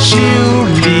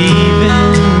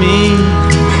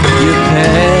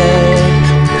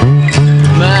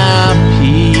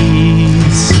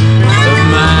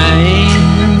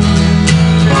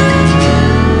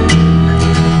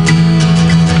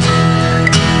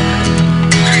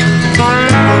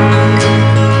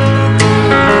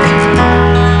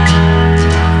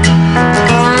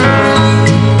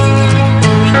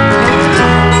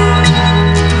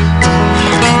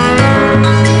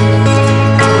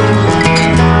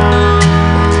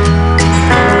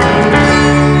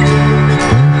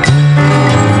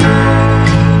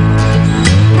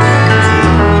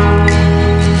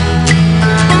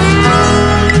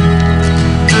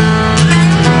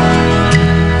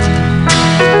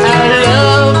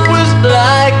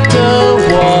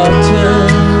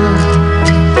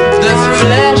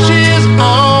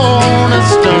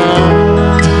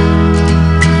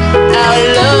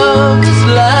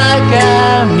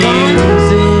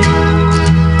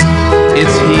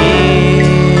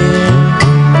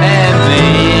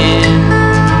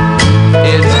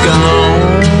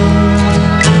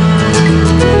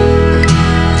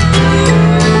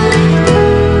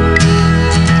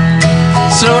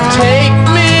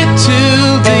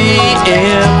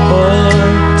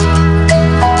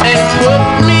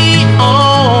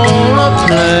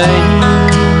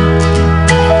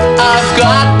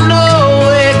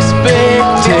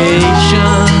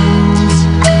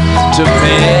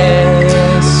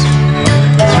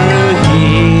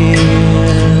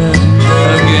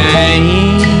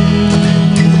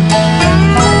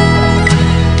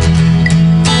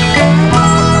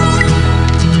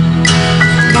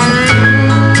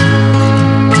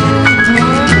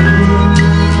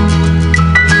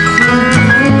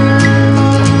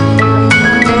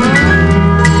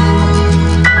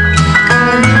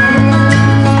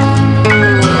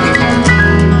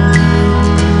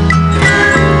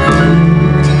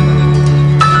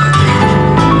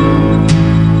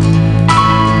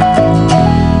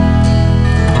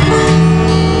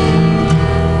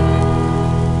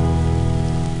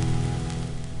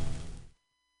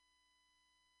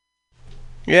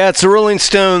Yeah, it's the Rolling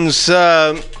Stones.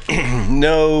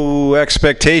 No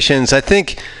Expectations. I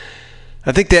think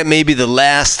that may be the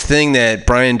last thing that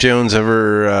Brian Jones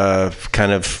ever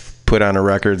kind of put on a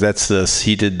record. That's this.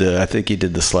 I think he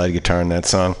did the slide guitar in that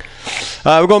song.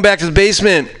 We're going back to the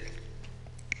basement.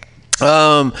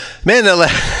 Man,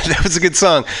 that was a good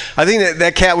song. I think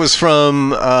that cat was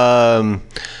from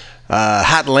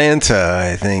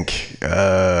Hotlanta, I think.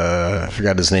 I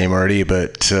forgot his name already,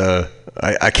 but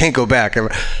I can't go back.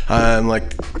 I'm like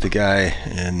the guy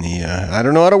in the I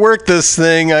don't know how to work this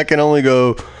thing. I can only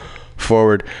go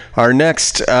forward. Our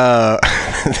next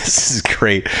this is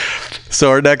great.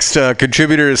 So our next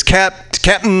contributor is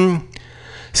Captain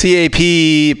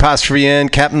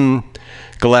CAP''N, Captain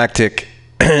Galactic.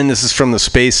 And this is from the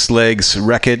Space Legs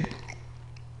record.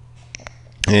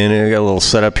 And I got a little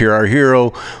setup here. Our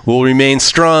hero will remain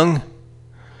strong,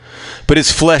 but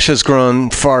his flesh has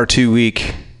grown far too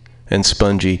weak and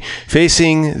spongy.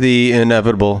 Facing the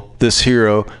inevitable, this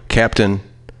hero, Captain,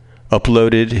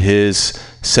 uploaded his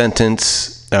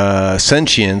sentience.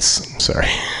 Sorry.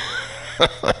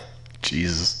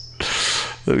 Jesus.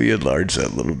 Let me enlarge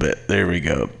that a little bit. There we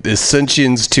go. His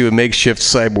sentience to a makeshift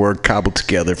cyborg cobbled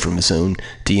together from his own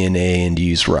DNA and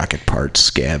used rocket parts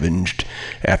scavenged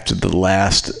after the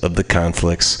last of the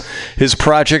conflicts. His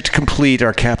project complete,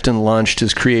 our captain launched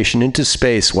his creation into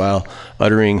space while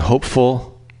uttering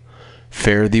hopeful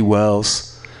fare thee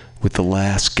wells with the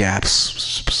last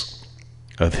gasps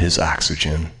of his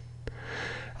oxygen.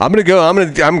 I'm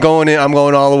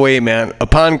going all the way, man.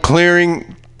 Upon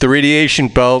clearing the radiation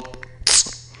belt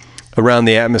around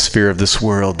the atmosphere of this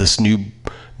world, this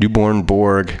newborn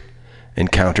Borg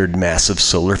encountered massive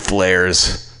solar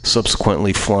flares,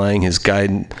 subsequently frying his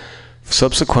guidance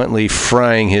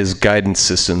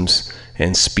systems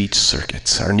and speech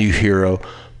circuits. Our new hero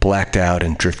blacked out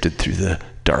and drifted through the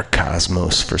dark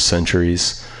cosmos for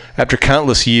centuries. After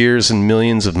countless years and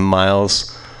millions of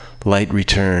miles, light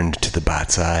returned to the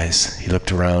bot's eyes. He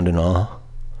looked around in awe,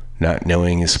 not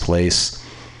knowing his place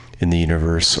in the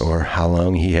universe or how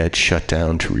long he had shut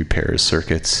down to repair his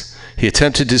circuits. He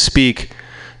attempted to speak,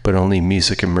 but only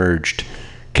music emerged.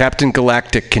 Captain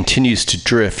Galactic continues to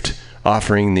drift,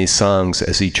 offering these songs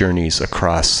as he journeys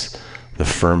across the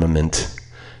firmament.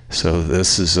 So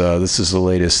this is the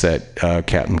latest that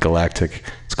Captain Galactic.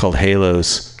 It's called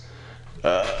Halos,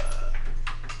 and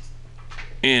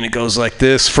it goes like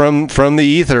this: from the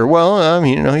ether. Well,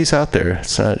 he's out there.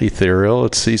 It's not ethereal.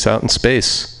 He's out in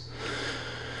space.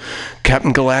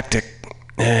 Captain Galactic,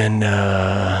 and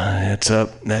that's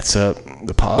up.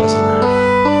 The pause on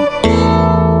that.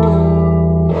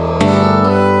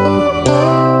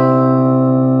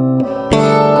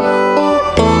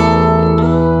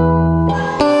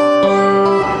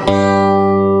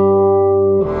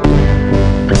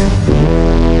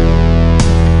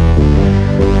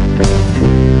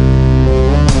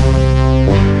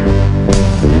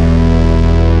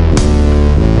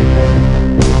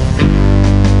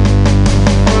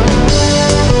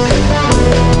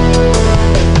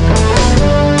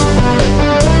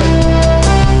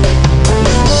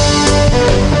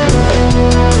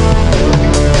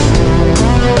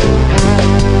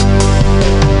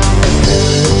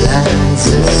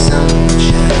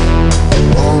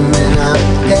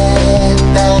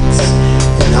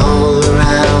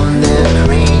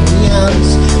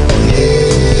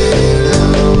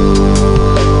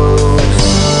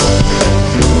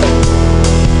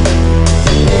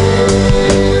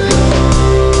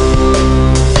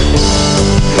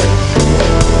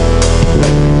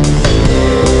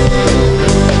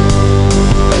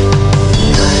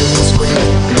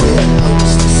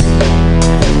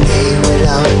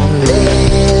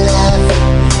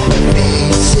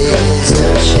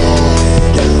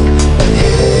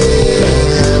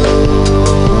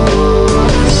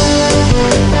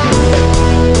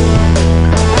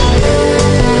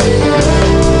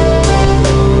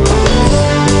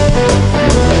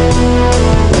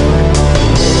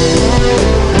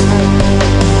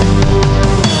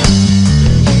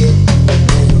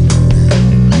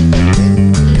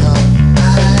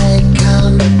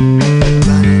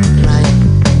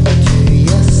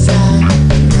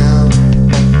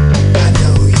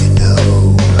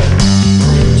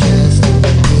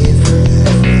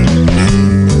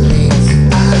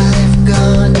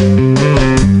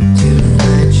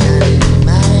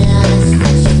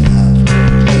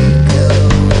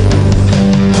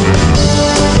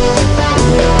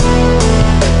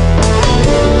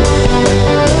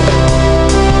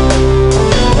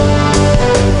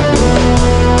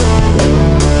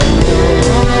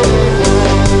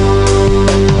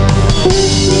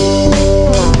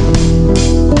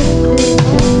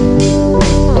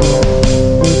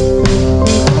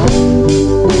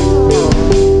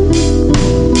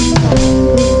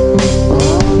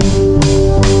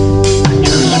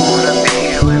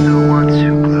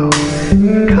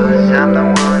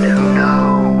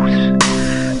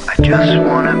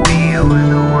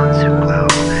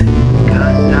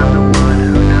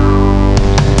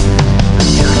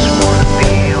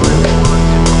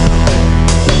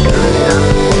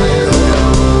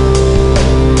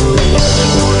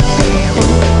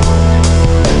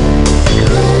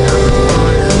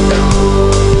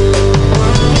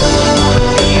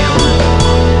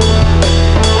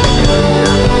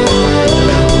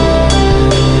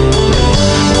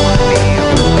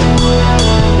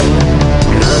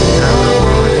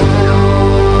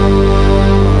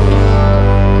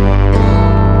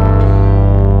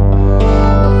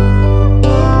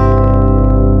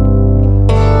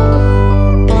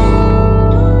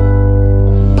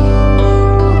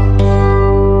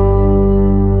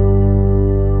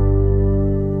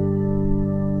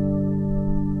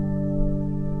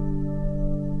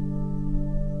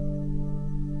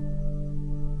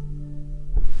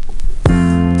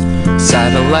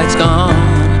 Satellites gone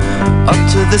up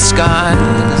to the skies.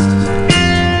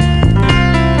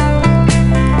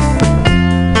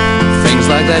 Things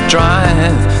like that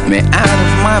drive me out of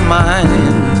my mind.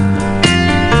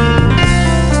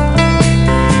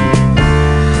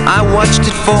 I watched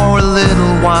it for a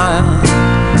little while.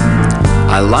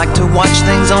 I like to watch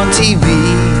things on TV.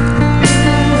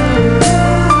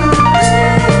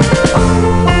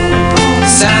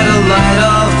 Satellite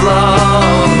of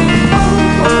love,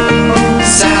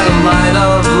 satellite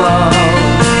of love,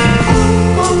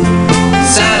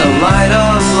 satellite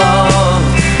of love,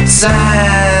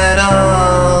 satellite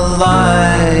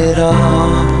of.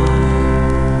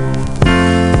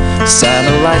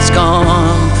 Satellites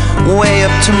gone way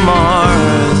up to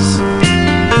Mars.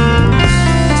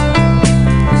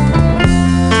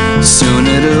 Soon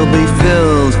it'll be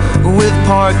filled with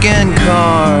parking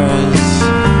cars.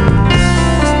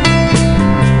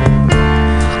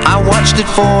 I watched it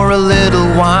for a little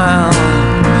while.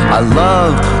 I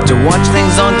love to watch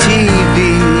things on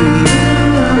TV.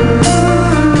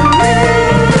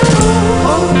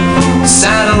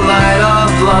 Satellite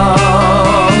of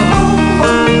love,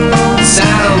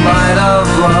 satellite of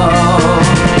love,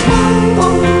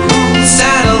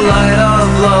 satellite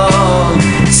of love,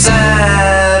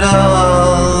 satellite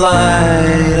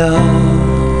of.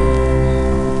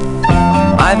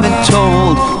 I've been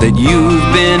told that you've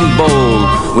been bold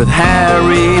with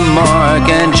Harry, Mark,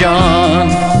 and John.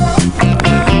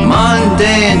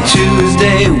 Monday and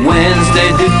Tuesday, Wednesday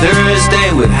to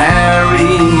Thursday with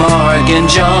Harry, Mark, and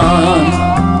John.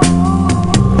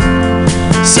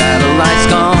 Satellites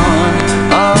gone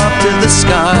up to the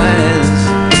skies.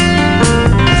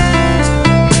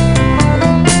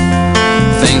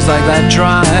 Things like that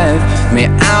drive me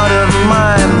out of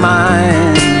my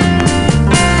mind.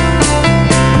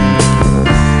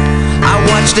 I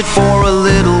watched it for a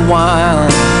little while.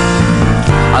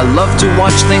 I love to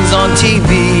watch things on TV.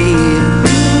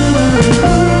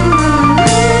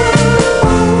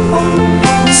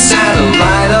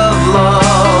 Satellite of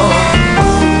love,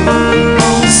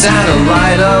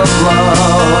 satellite of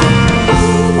love,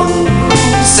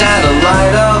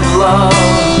 satellite of love,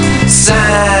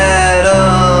 satellite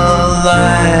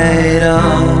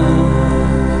of.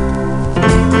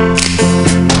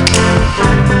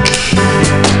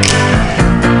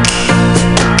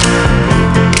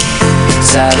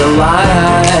 Satellite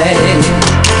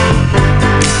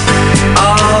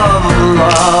of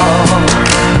love,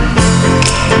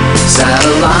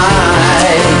 satellite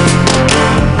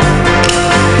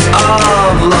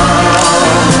of love, satellite of love,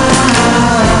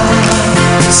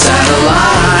 satellite.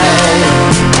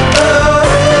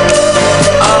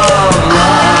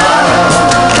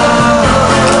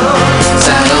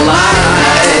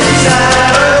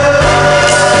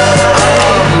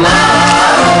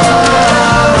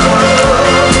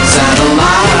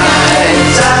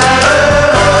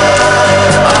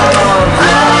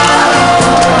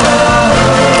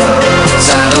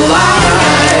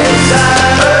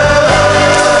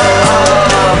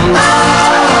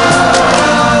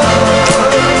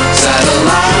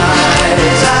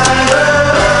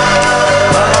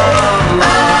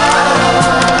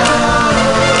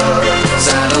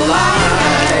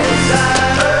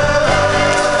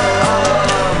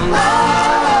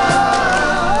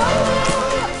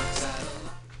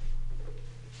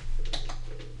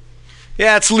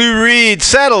 Yeah, it's Lou Reed,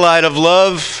 Satellite of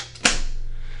Love,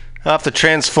 off the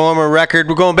Transformer record.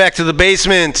 We're going back to the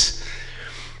basement.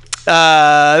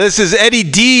 This is Eddie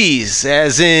D's,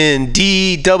 as in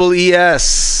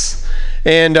D-E-E-S.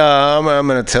 And I'm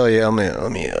going to tell you,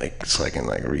 let me so I can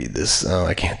read this. Oh,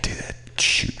 I can't do that.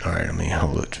 Shoot. All right, let me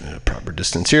hold it to the proper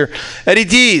distance here. Eddie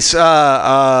D's.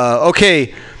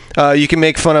 Okay, you can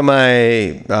make fun of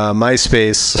my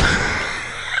MySpace.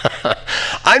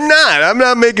 I'm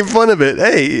not making fun of it.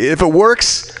 Hey, if it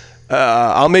works,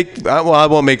 I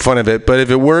won't make fun of it, but if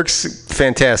it works,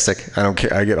 fantastic. I don't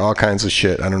care. I get all kinds of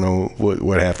shit. I don't know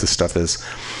what half the stuff is,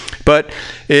 but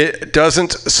it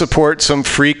doesn't support some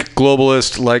freak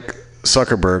globalist like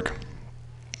Zuckerberg.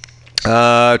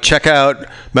 Check out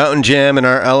Mountain Jam and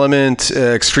Our Element,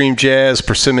 Extreme Jazz,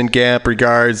 Persimmon Gap.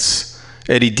 Regards,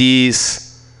 Eddie D's.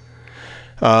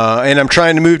 And I'm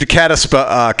trying to move to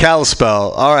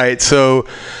Kalispell. All right, so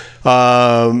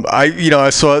I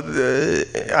saw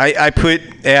I put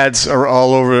ads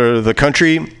all over the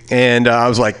country, and I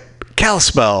was like,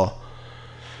 Kalispell.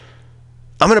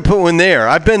 I'm gonna put one there.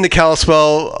 I've been to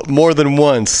Kalispell more than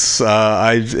once.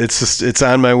 It's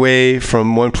on my way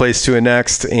from one place to the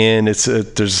next, and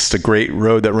there's just a great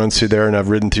road that runs through there, and I've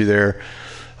ridden through there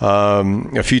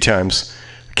a few times.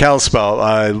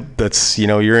 Kalispell. That's,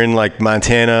 you're in like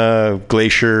Montana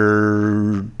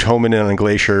Glacier, Homan on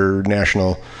Glacier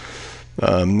National.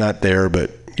 Not there,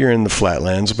 but you're in the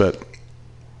flatlands, but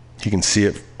you can see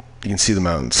it. You can see the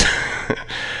mountains.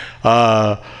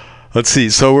 Let's see.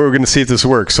 So we're going to see if this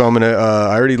works. So I'm going to,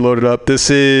 I already loaded up. This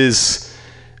is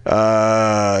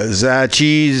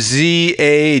Zaji,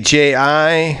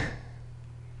 Z-A-J-I.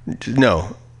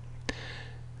 No.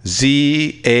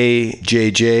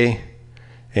 Z-A-J-J.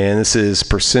 And this is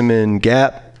Persimmon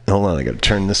Gap. Hold on, I got to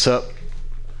turn this up.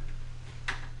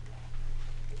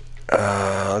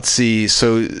 Let's see.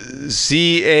 So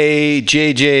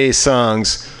Z-A-J-J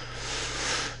songs.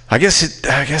 I guess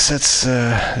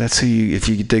that's who you, if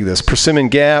you could dig this. Persimmon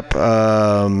Gap.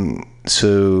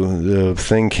 So the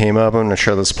thing came up. I'm not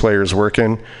sure this player is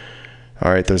working.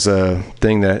 All right, there's a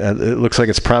thing that it looks like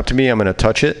it's prompting me. I'm going to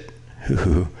touch it.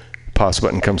 Pause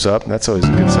button comes up. That's always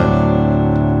a good sign.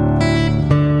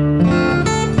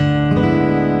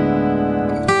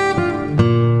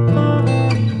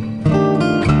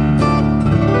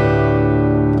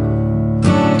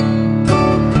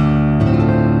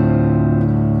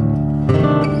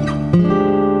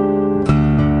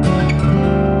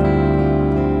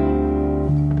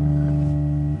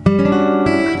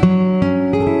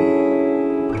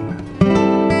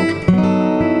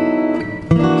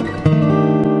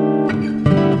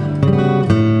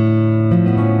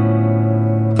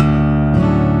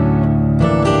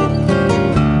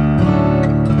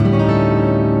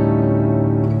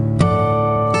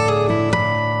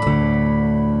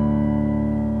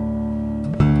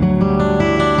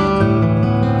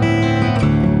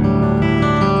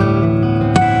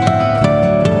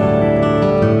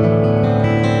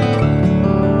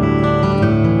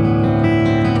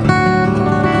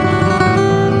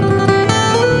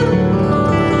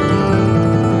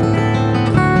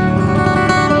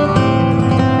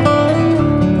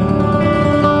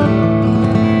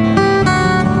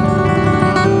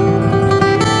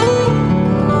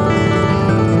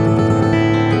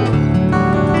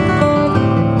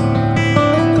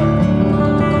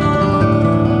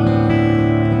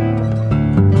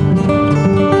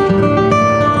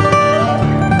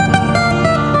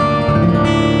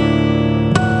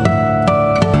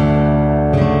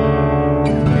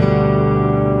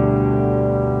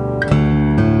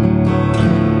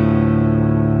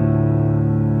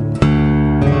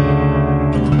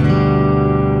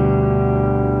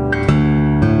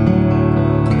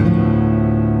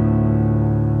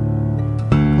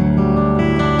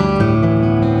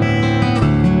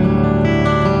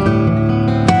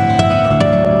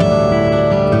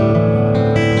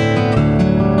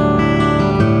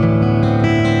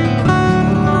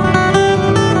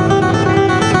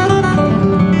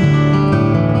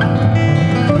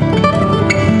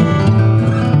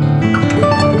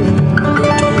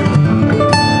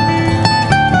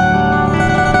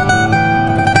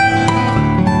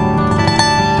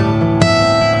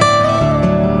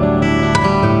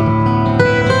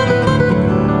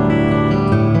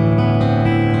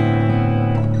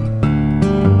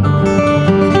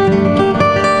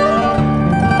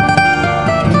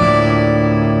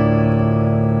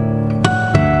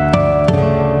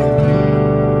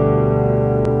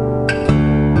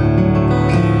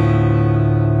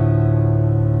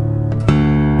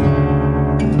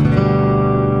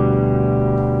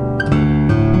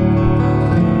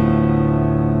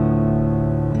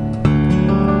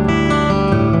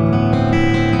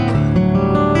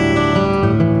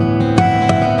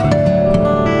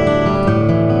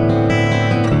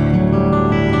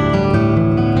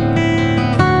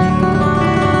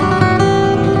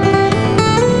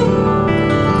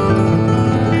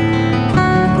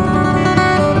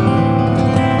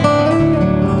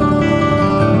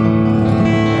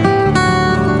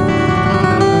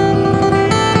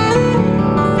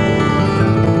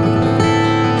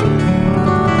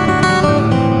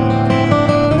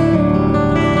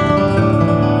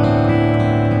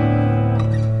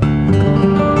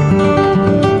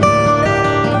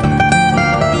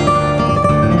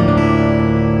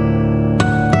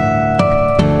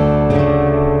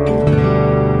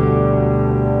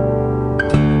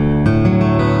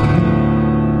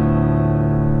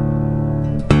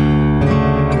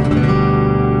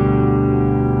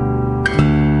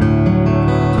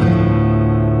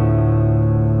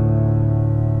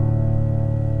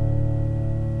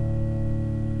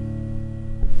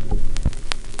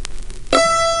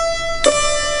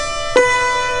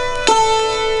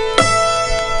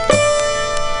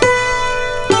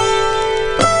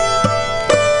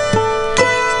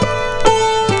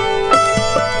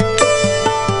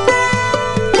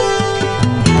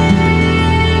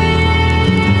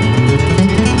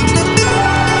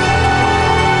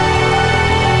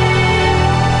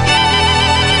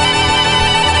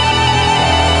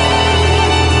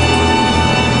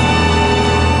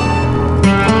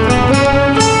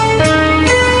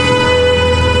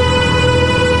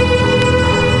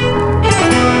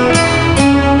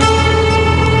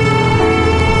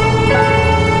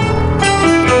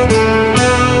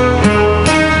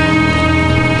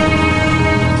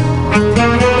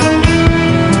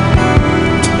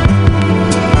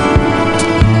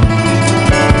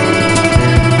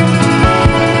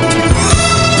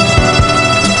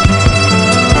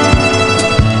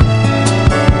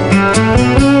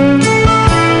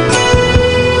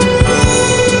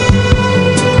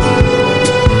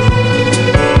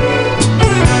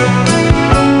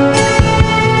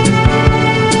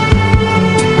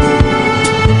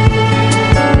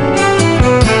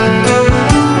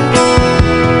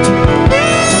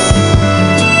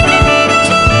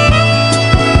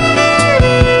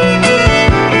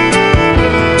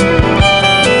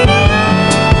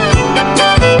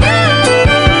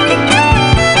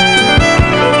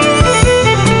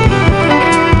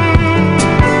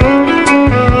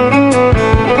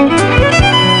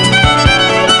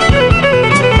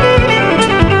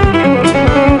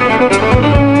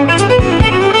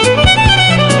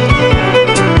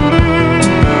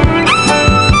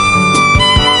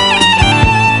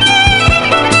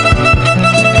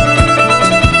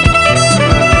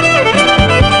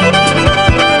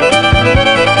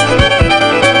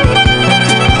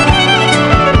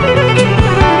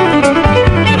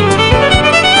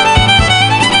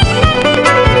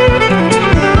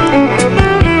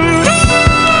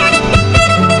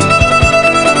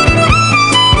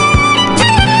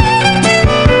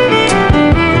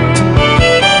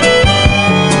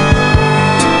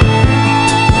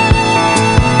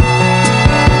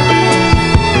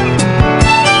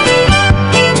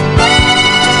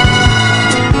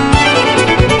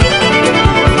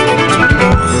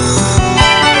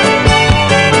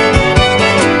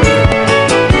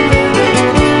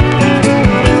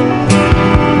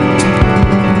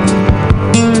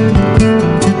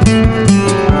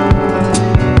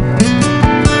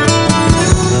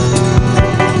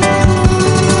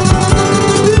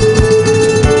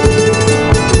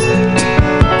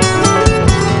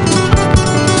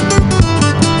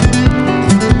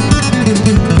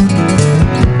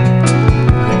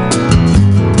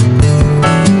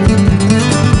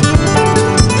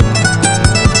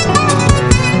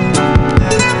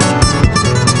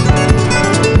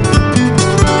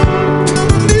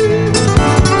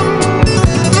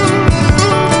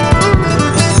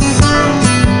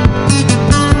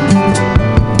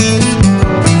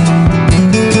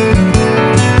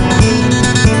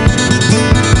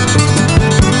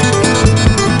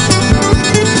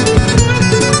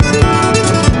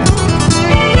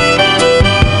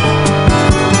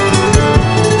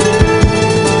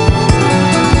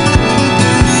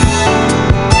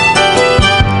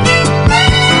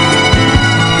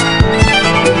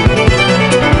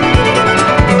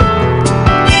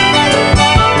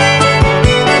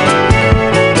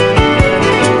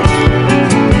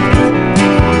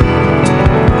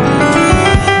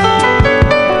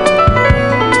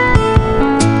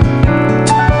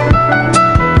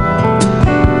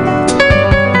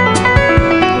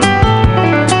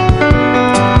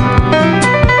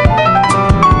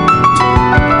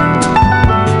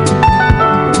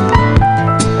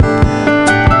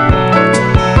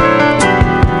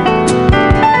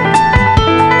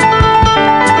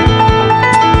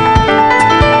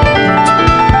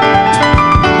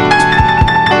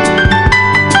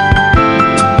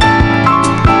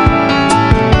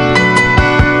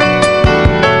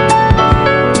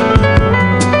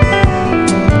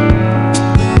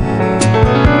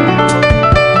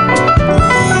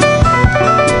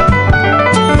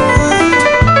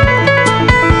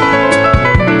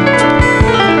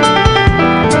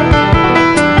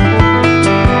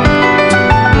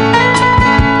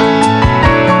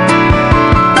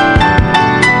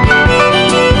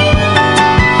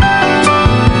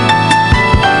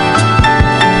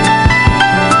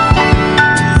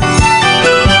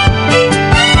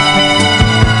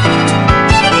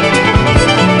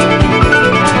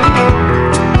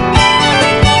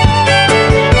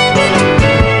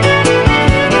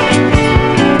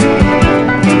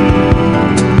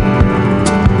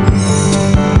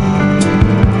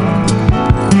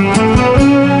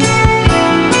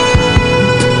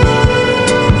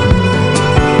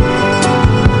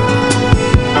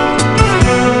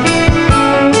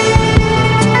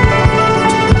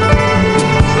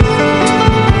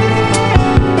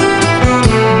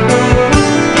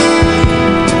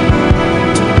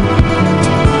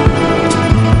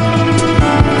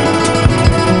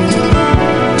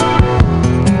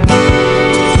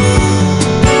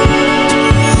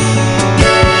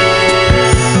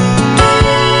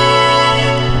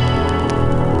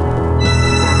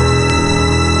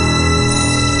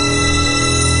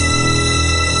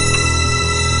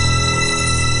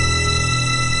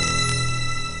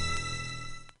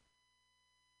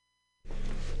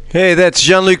 Hey, that's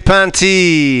Jean-Luc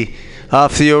Ponty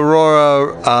off the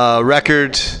Aurora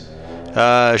record.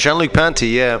 Jean-Luc Ponty,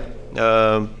 yeah.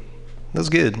 That was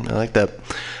good. I like that.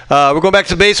 We're going back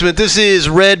to the basement. This is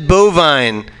Red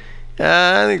Bovine.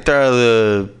 I think they're out of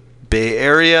the Bay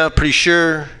Area, pretty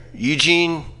sure.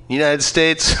 Eugene, United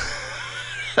States.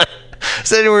 Is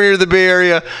that anywhere near the Bay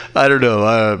Area? I don't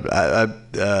know.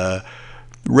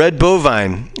 Red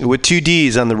Bovine with 2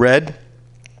 D's on the red.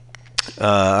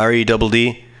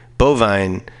 R-E-D-D.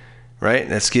 Bovine, right?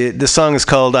 That's good. This song is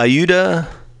called Ayuda.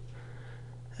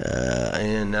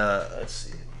 Let's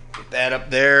see. Get that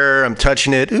up there. I'm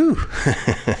touching it. Ooh.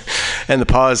 And the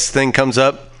pause thing comes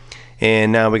up.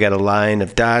 And now we got a line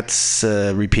of dots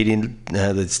repeating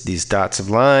these dots of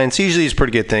lines. Usually it's a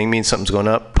pretty good thing. It means something's going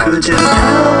up. Pause. Could you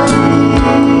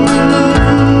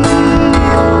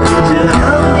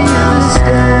help me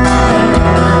understand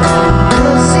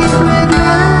the secret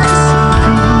recipe?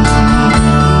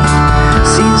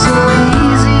 Seems so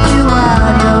easy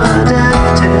while you're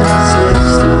addicted,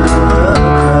 slips through the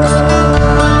cracks.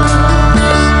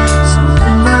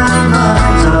 Something my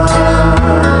mind's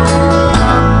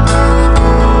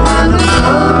when the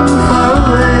come far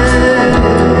away,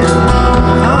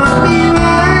 heart beat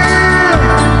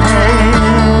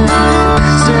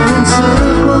stirring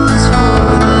circles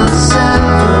for the 17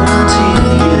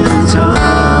 years old.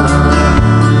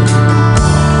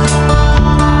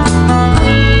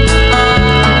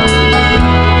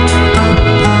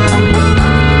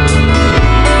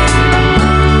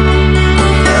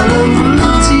 Yellow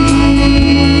routine,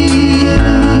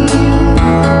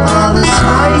 all the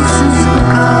spices of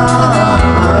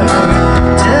color,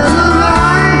 tell the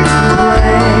right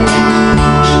way.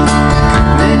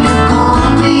 Then you call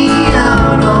me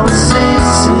out on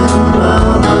Satan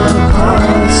of the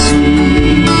party,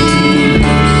 spilling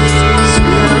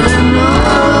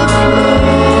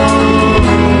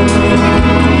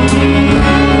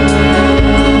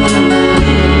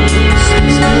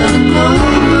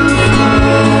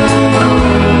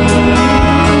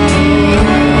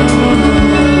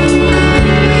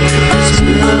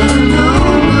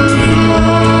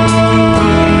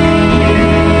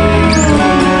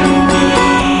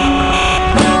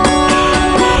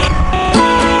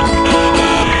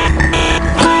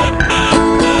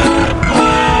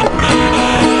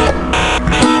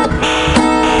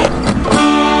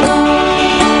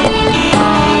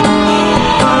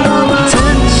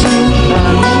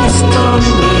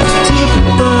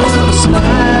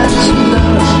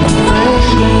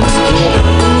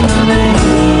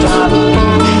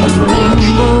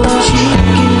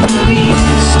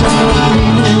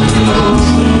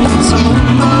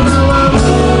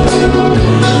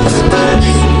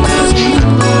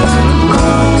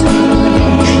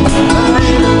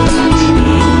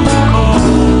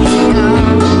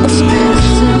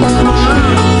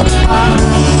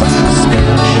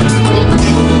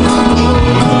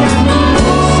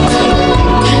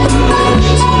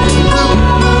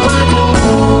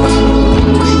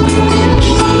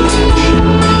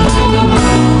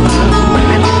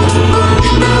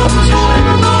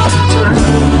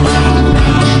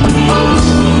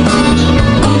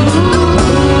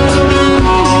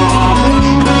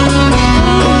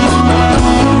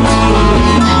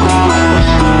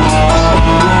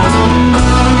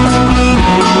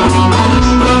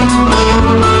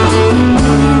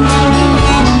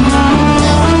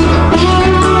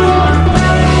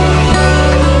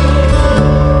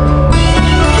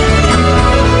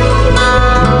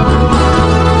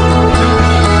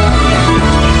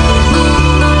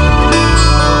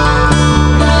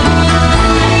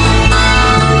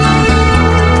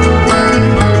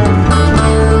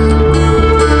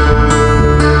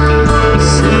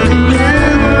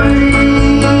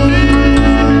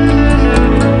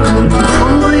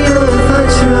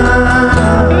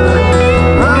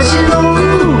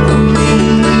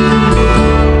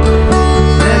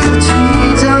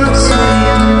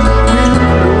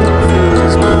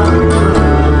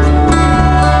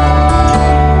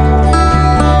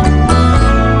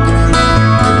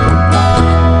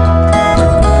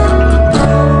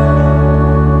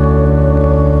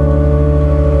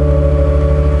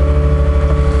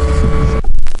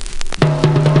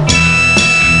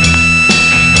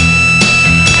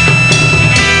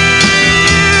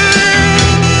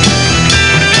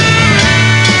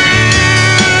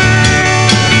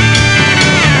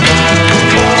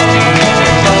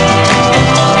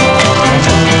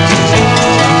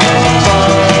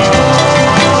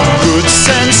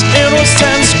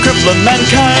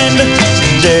mankind,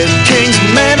 dead kings,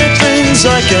 many things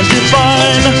I can't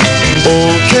define.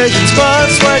 Occasions,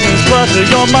 spots, writings, clutter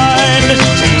your mind.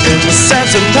 In the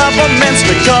sense of peppermints,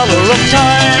 the color of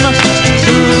time.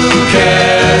 Who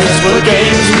cares what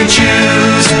games we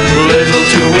choose? Little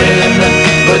to win,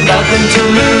 but nothing to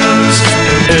lose.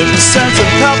 In the sense of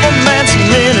peppermints,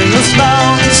 meaningless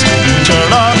nouns.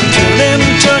 Turn on, tune in,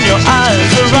 turn your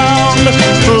eyes around. Look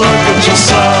at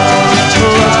yourself,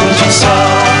 look at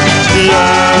yourself.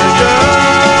 Yeah, yeah.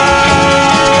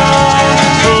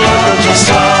 Look at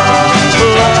yourself,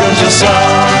 look at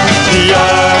yourself. Yeah,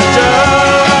 yeah,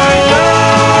 yeah.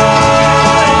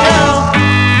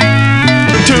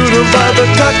 To divide the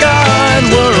cockeyed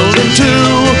world in two.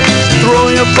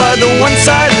 Throwing your pride to one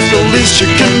side is the least you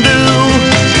can do.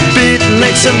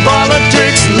 Beatniks and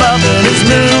politics, nothing is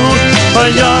new.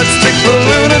 A yardstick for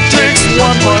lunatics,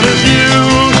 one point of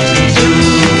view. Who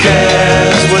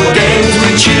cares what games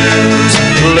we choose?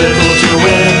 Little to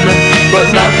win, but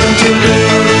nothing to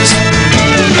lose.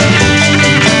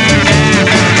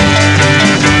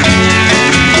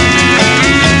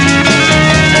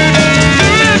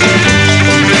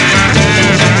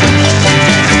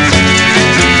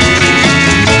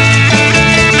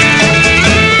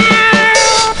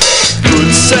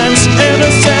 Good sense,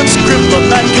 innocence, grip of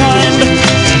mankind.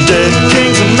 Dead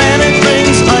kings and many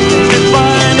things I can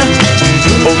define.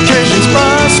 Occasions,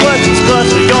 persuasions,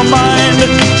 clutter your mind.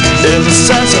 In the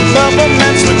sense of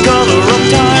peppermints, the color of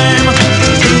time.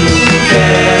 Who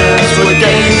cares what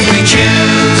games we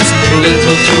choose?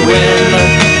 Little to win,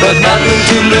 but nothing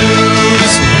to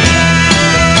lose.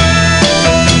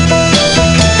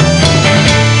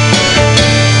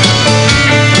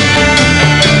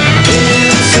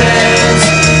 Incense,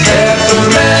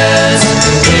 peppermints,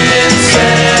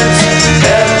 incense,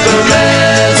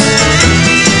 peppermints.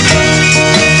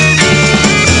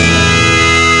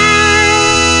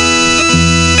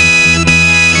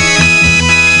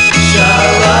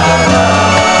 Sha-la-la,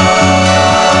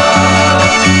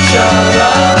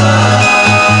 sha-la-la,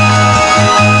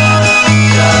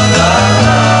 sha-la-la,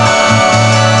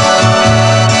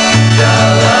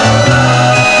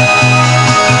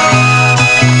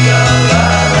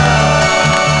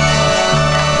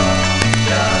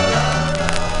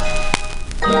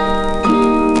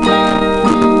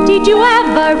 Did you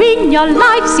ever in your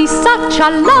life see such a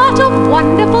lot of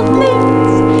wonderful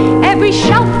things? Every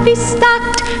shelf is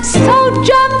stacked, so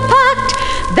jam-packed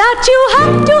that you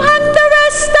have to hang the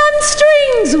rest on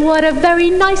strings. What a very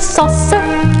nice saucer,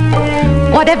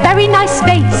 what a very nice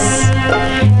vase.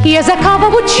 Here's a cover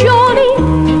with Shawnee,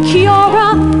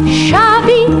 Cura,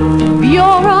 Shabby,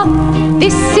 Bureau.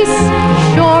 This is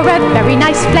sure a very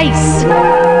nice place.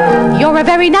 You're a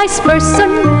very nice person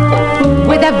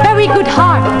with a very good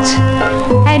heart,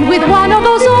 and with one of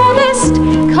those honest,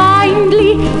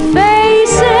 kindly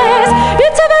faces.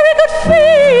 It's a very good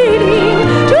feeling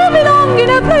to belong in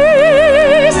a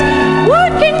place.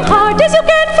 Working hard as you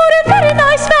can for a very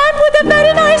nice man with a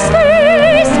very nice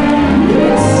face.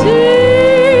 It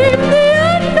seemed the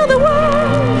end of the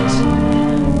world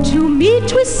to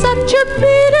meet with such a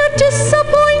bitter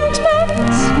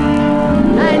disappointment,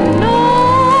 and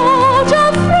not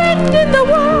a friend in the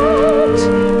world.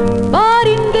 But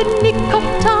in the nick of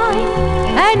time,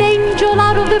 an angel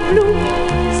out of the blue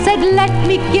said, let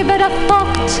me give it a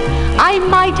thought. I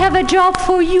might have a job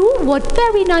for you. What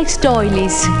very nice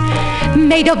doilies,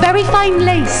 made of very fine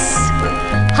lace.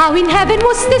 How in heaven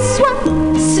was this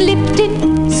one? Slipped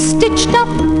in, stitched up,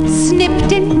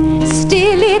 snipped in.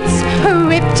 Still it's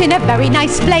ripped in a very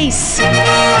nice place.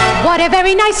 What a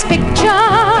very nice picture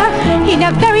in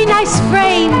a very nice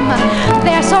frame.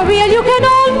 They're so real you can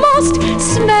almost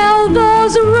smell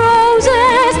those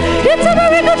roses. It's a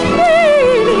very good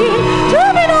feeling to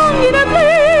belong in a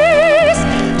place,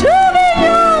 to be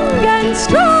young and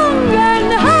strong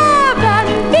and have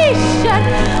ambition.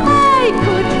 I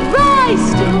could rise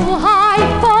to high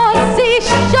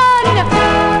position.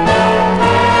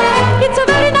 It's a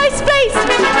very nice place.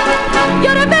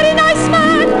 You're a very nice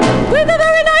man with a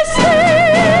very nice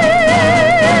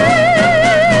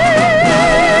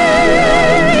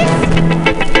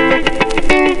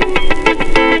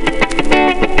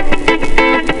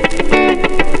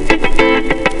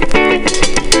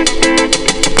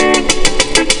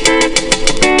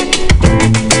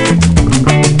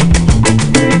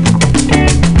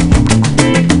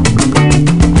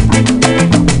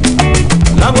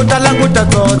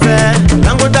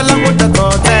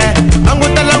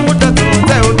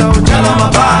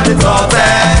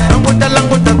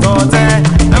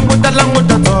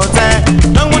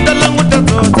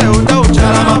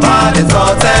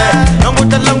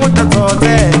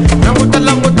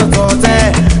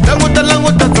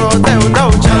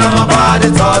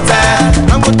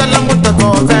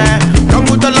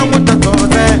Languta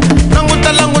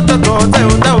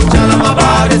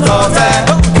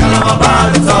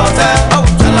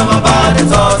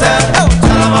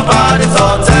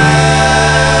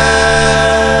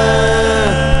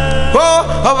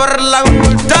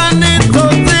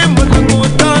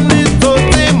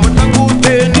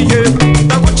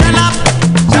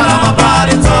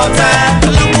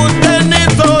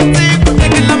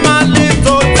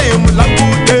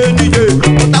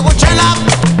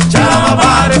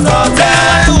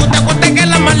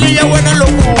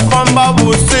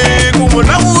usiku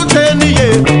na uteni ye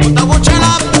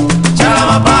utakuchala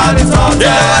mabali zote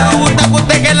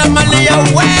utakutekela mali ya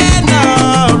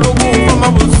wena lokufa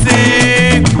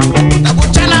mabusiku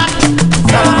utakuchala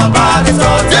mabali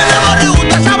zote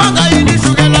utashabanga ini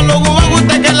shugela loku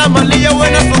wakutekela mali ya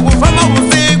wena lokufa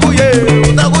mabusiku ye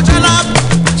utakuchala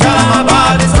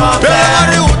mabali zote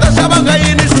utashabanga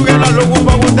ini shugela loku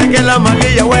wakutekela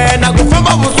mali ya wena kufa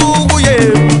mabusiku ye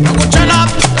utakuchala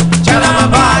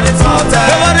mabali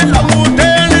zote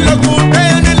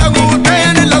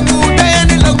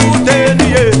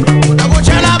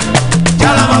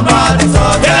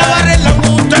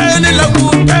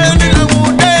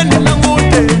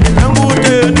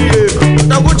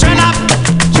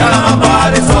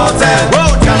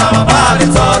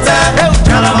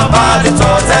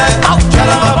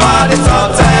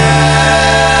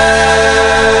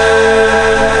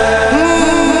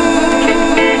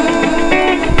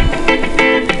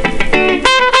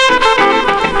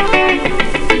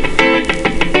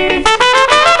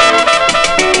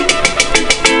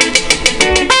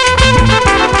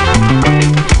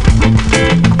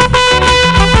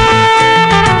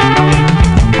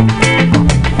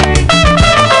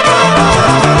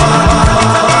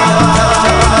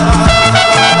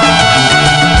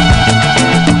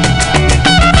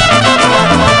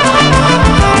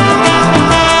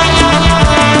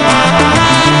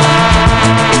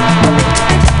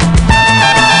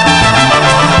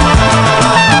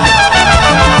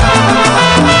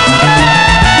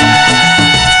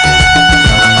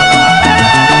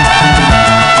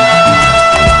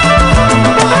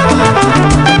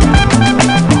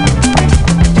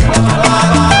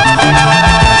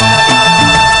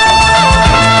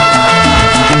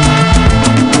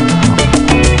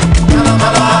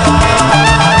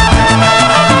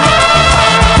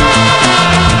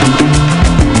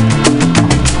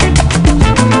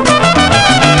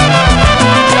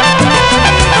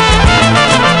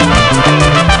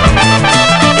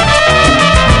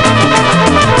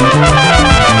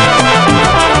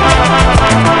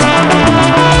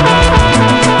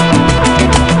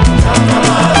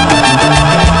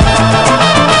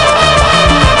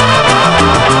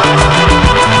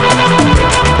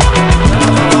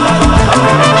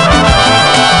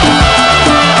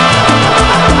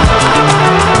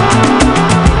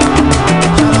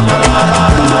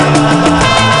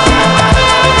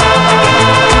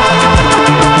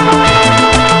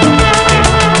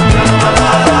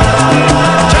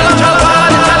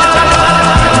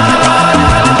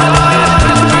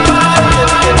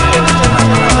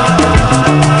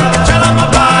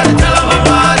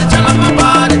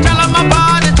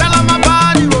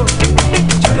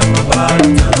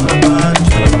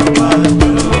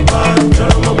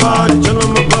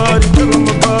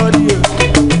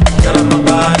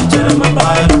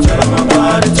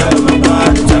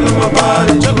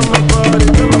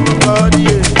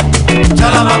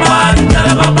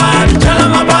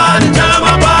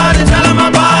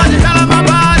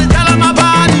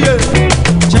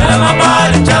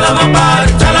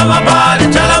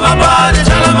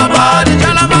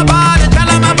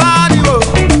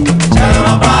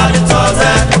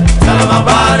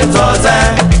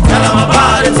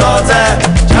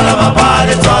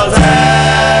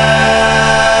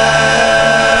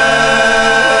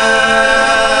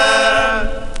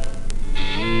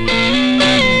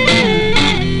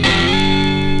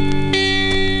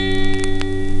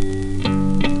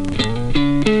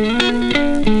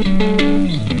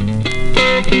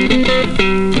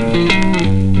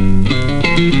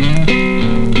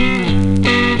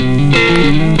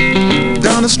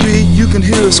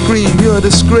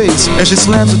And she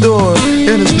slams the door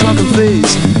in his drunken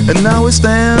face. And now he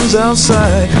stands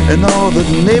outside, and all the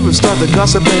neighbors start to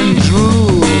gossip and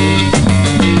drool.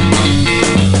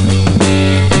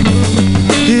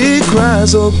 He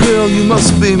cries, oh girl, you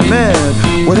must be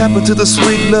mad. What happened to the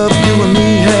sweet love you and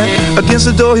me had? Against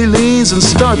the door he leans and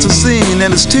starts a scene,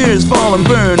 and his tears fall and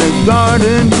burn a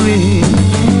garden green.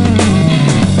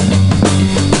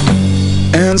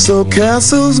 And so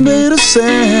castles made of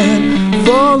sand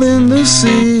fall in the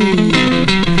sea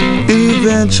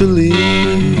eventually.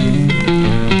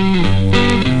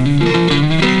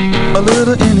 A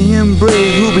little Indian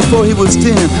brave who before he was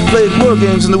 10 played war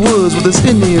games in the woods with his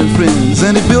Indian friends.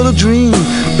 And he built a dream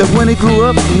that when he grew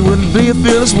up he would be a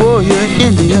fearless warrior,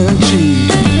 Indian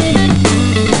chief.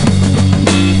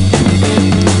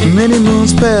 Many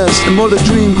moons passed, and more the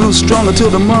dream grew stronger till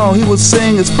tomorrow he would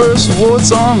sing his first war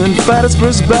song and fight his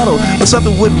first battle. But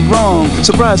something went wrong.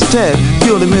 Surprise attack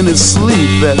killed him in his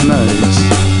sleep that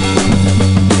night.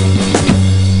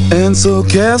 And so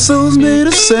castles made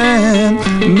of sand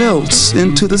melts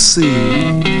into the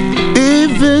sea.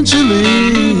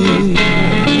 eventually.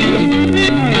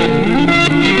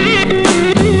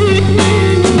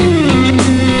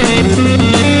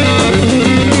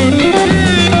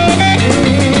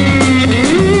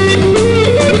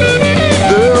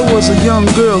 A young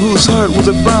girl whose heart was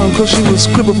a frown, cause she was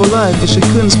crippled for life and she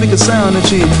couldn't speak a sound, and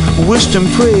she wished and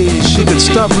prayed she could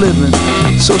stop living,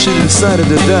 so she decided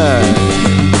to die.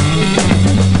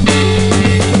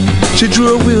 She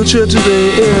drew a wheelchair to the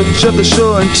edge of the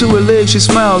shore, and to her legs she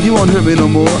smiled, "You won't hurt me no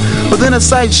more." But then a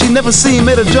sight she never seen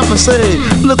made her jump and say,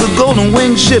 "Look, a golden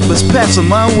winged ship is passing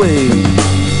my way."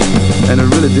 And it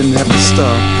really didn't have to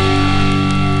stop,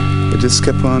 it just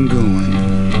kept on going.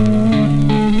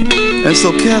 And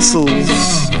so castles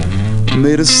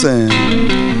made of sand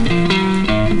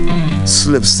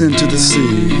slips into the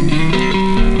sea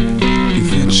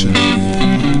eventually.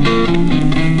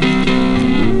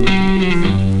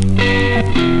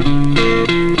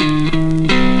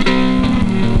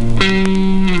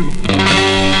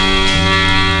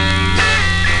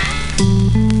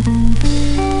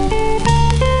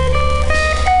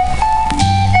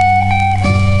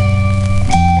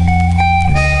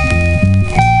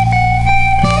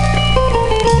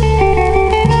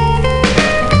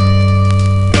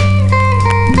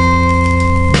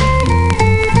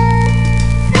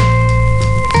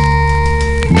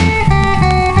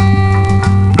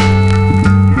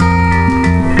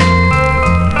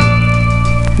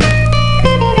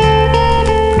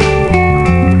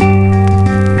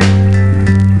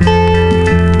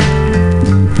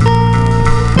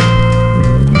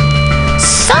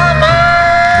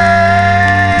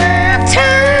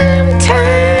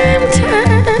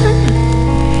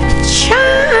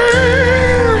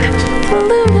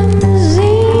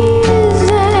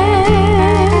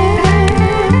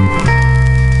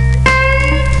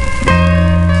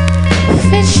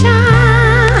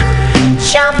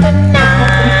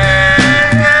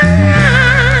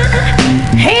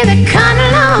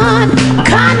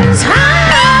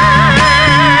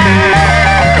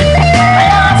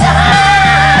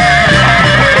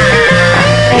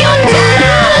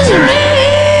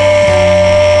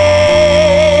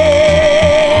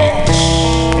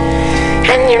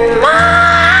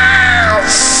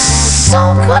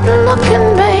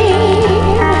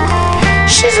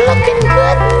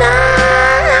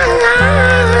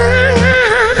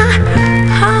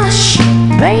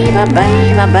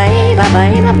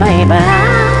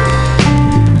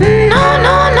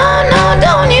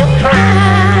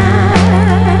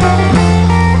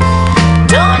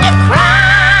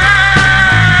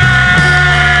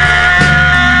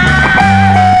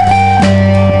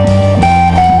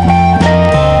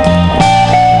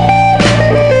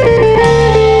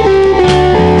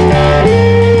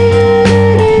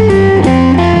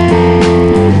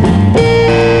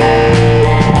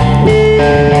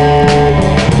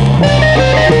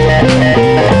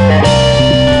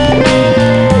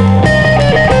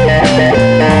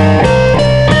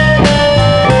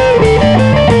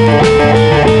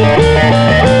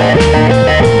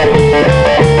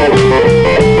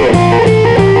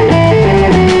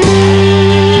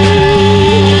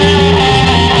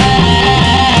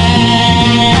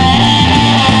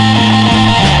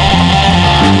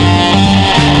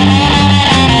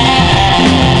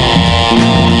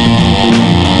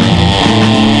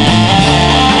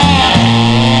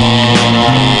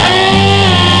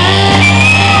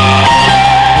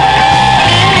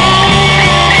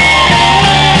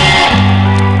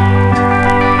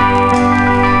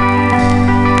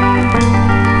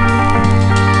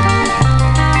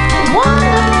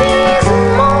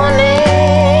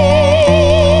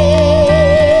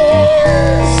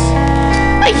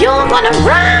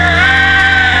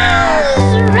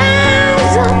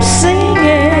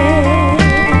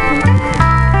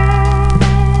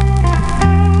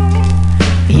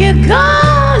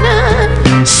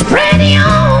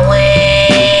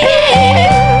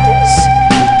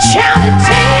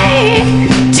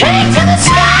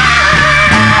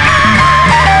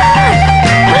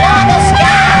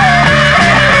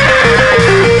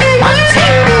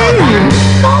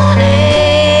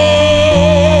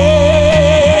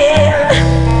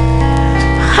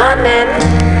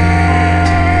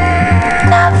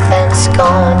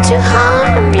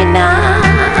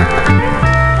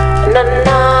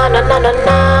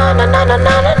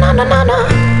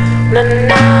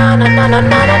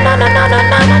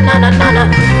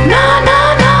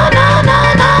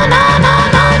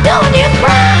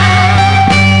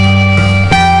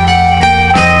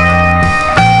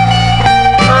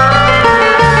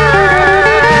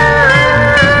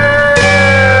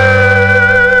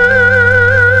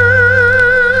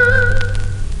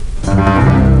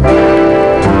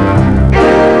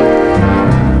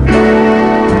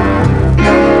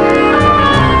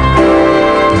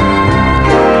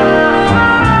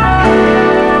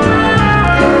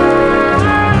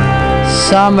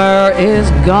 Summer is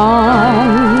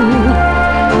gone.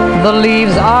 The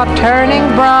leaves are turning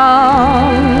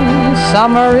brown.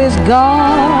 Summer is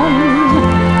gone.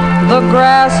 The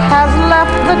grass has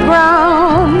left the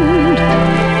ground.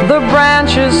 The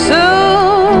branches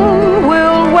soon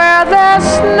will wear their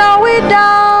snowy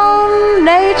down.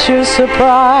 Nature's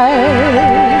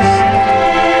surprise.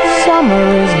 Summer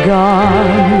is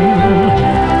gone.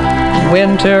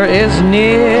 Winter is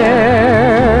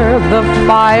near. The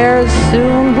fires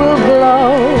soon will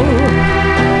glow.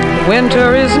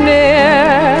 Winter is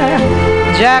near.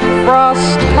 Jack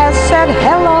Frost has said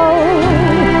hello.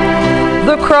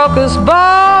 The crocus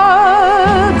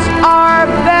buds are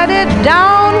bedded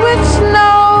down with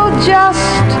snow.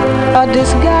 Just a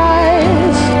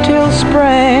disguise till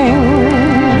spring.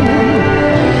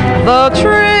 The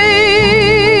trees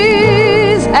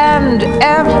and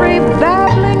every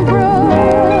babbling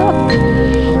brook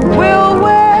will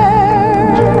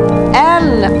wear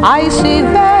an icy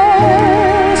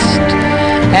vest,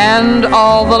 and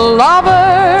all the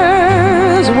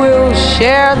lovers will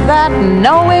share that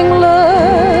knowing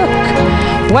look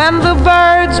when the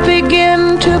birds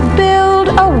begin to build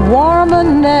a warmer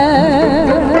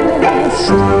nest.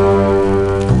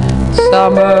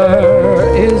 Summer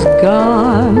is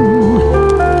gone.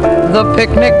 The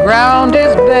picnic ground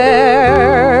is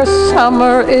bare.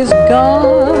 Summer is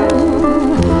gone.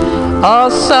 A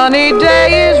sunny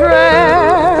day is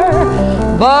rare,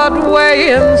 but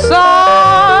way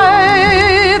inside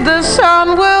the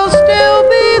sun will still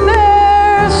be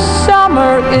there.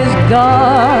 Summer is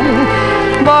gone,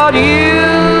 but you'll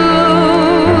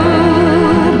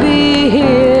be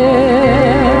here.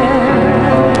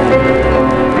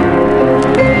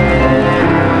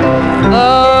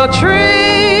 The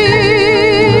trees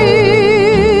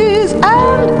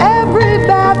and every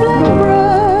babbling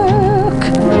brook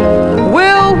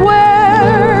will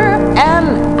wear an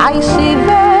icy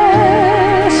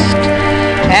vest,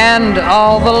 and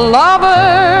all the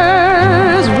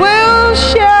lovers will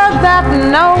share that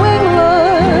knowing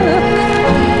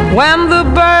look when the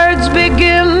birds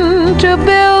begin to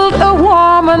build a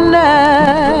warmer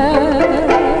nest.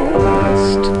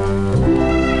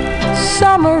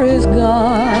 Summer is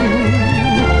gone.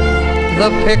 The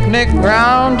picnic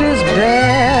ground is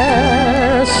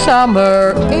bare.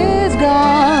 Summer is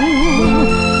gone.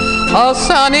 A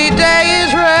sunny day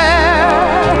is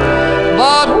rare,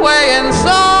 but way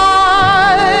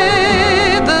inside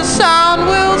the sun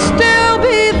will still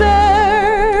be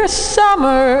there.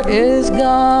 Summer is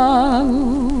gone,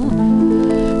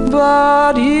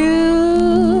 but you'll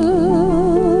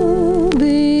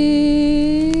be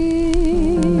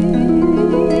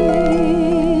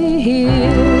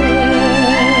here.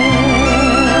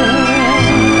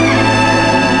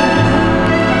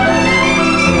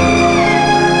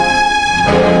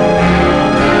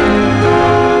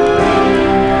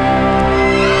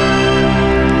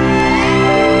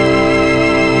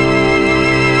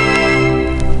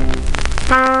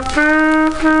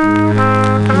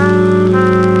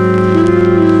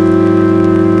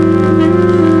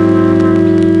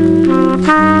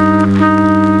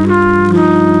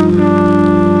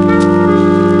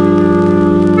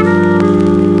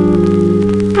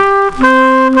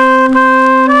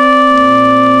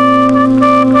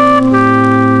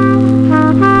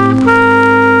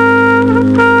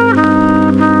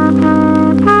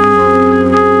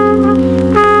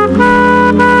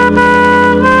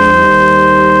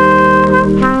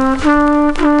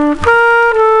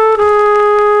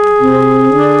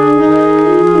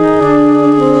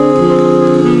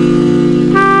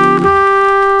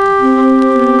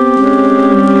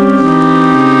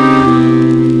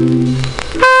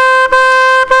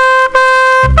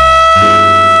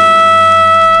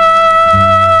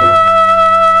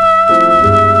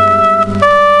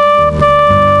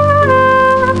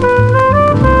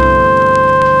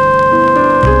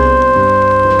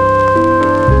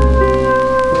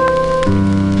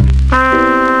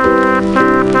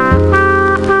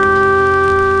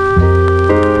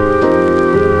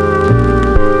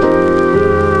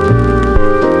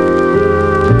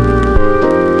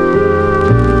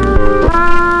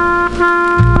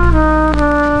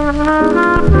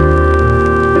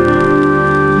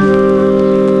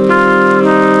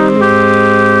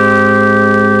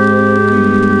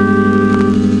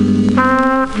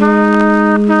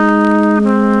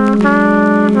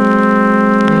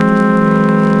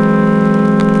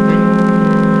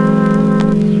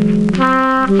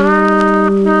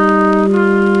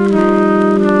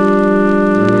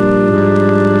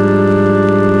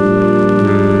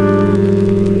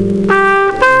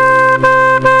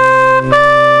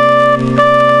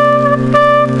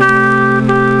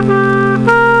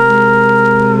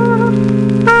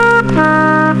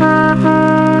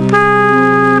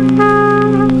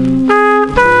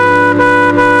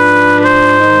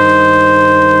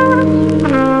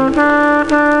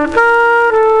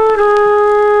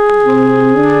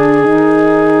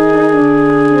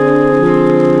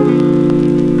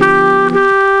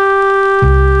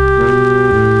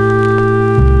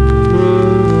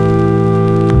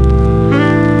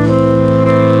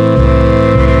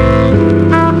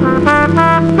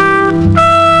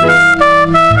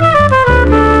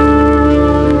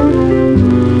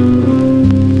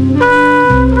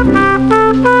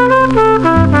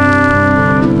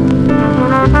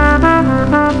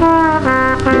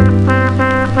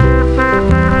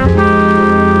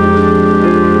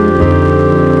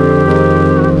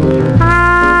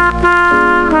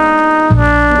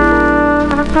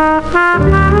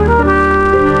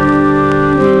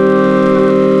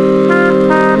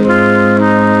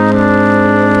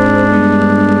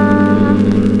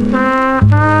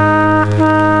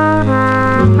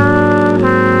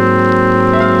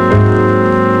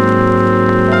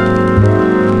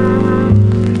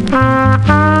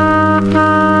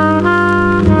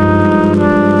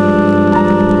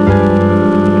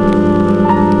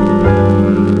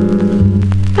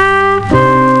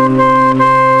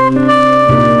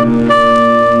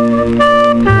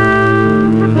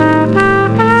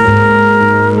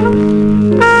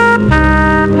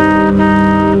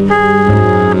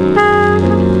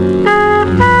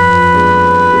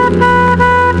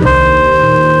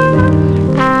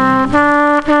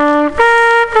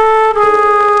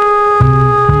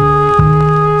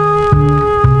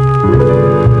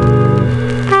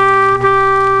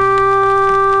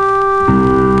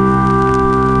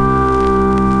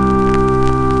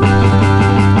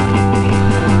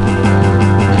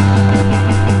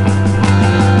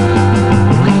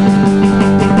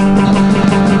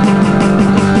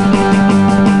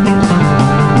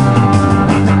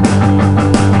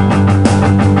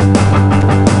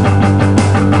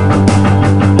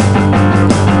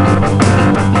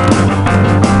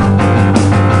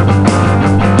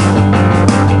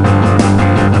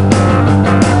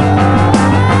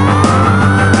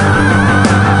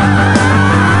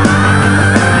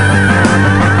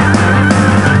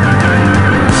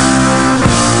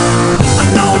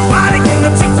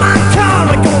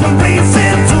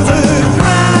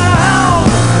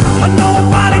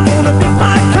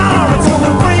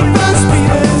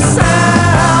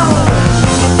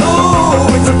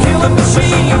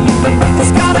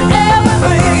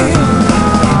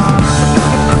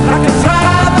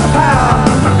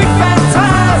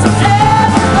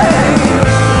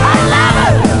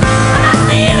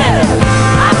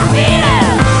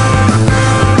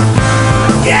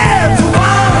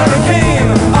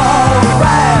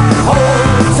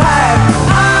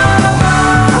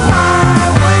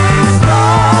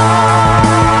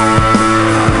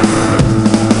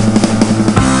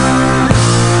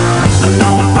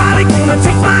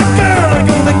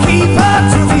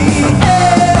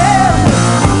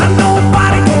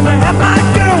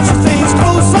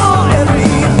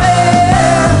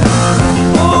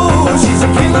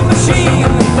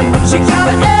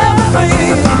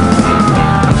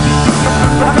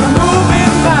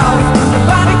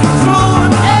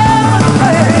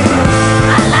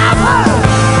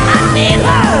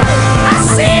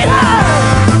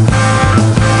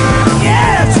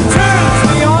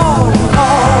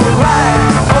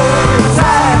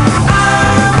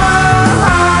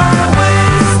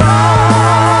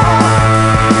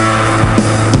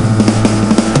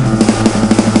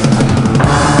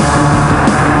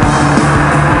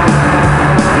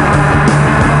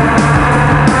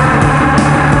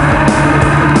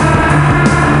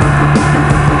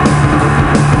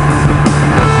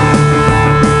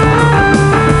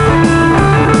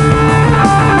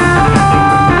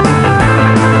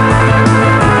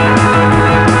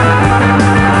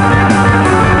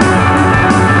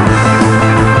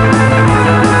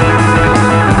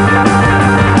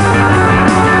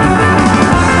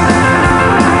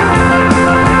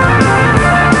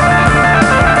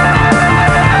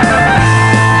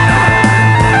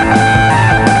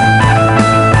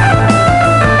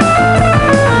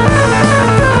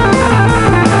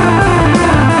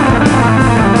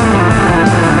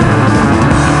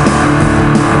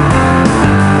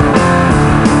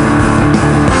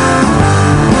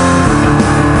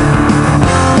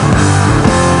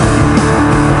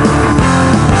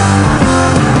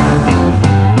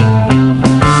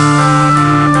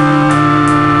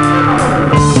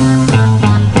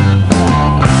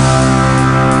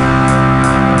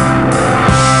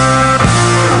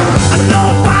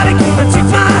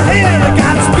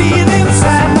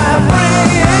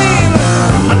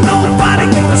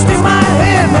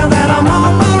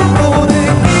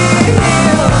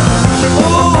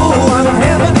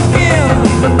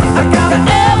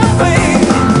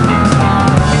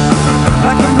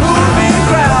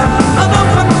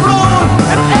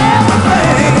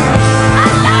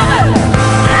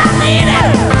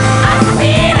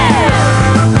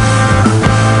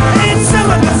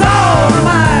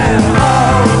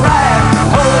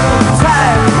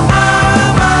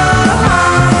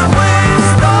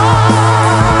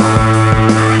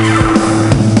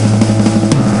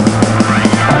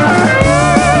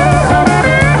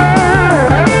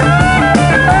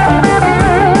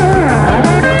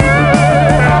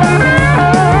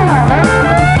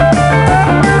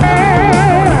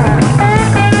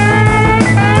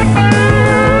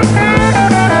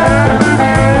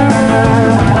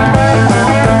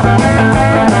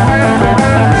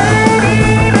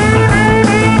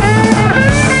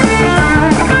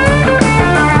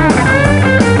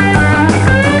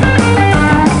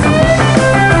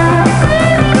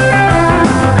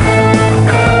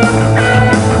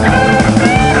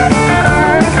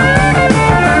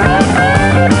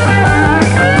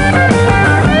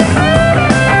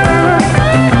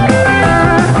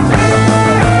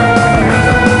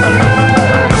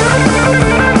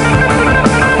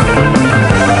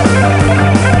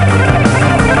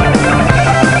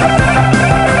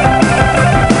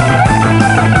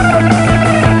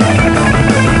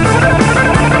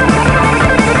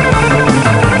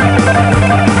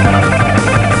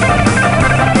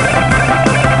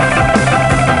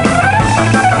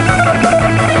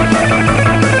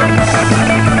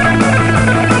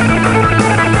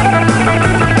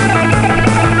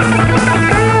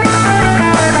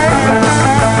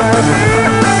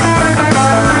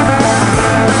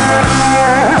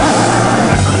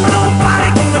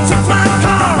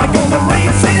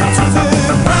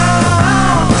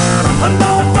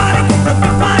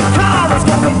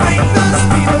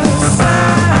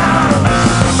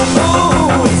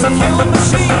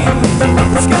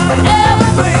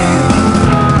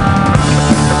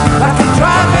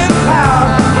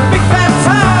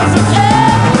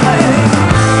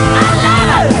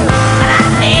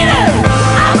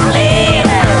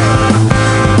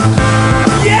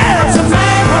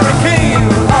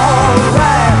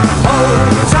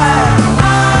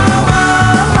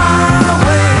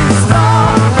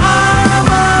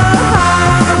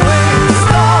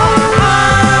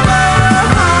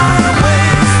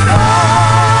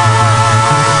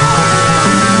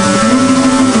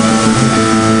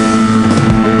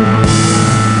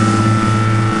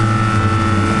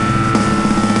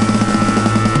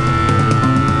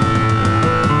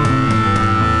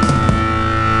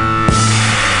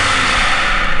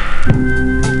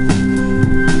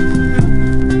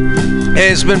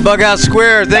 It's been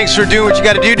BughouseSquare. Thanks for doing what you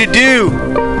got to do.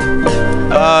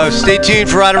 Stay tuned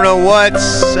for I don't know what.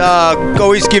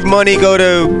 Always give money. Go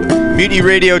to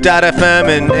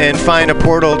MutinyRadio.fm and find a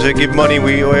portal to give money.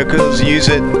 We always use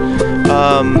it.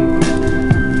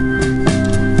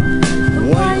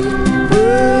 White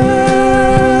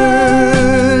bird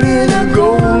in a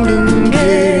golden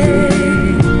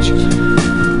cage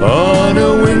on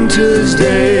a winter's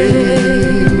day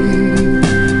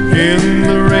in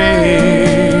the rain.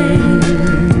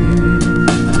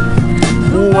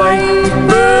 White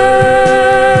bird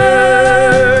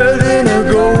in a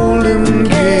golden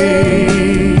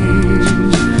cage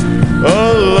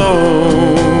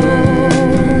alone.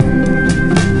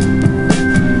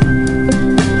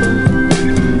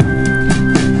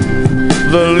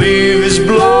 The leaves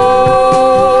blow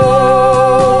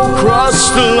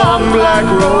across the long black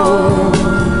road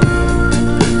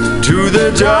to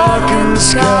the darkened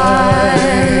sky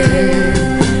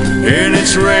in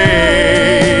its rage.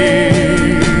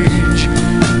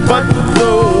 But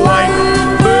the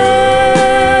white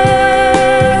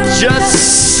bird just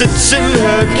sits in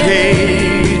her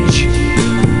cage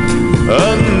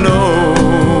unknown.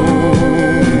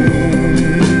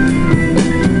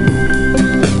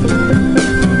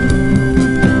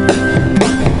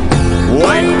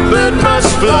 White bird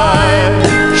must fly,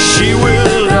 she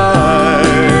will die.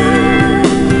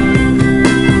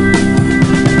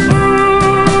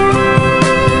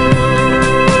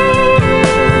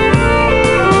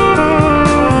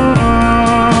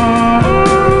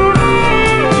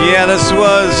 Yeah, this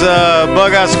was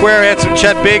BughouseSquare. Had some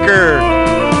Chet Baker,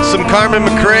 some Carmen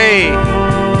McRae,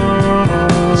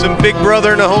 some Big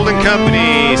Brother and the Holding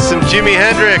Company, some Jimi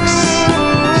Hendrix,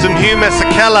 some Hugh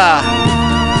Masekela,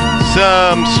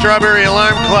 some Strawberry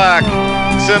Alarm Clock,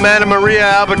 some Anna Maria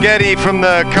Alberghetti from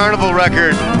the Carnival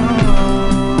record.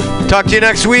 Talk to you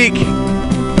next week.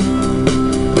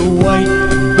 The white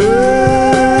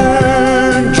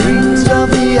bird dreams of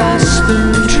the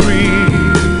aspen tree.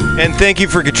 And thank you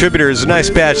for contributors. A nice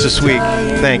batch this week.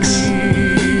 Thanks.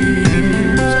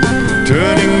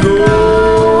 Turning gold,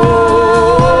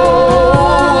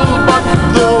 but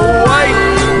the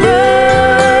white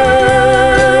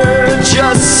bird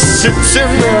just sits in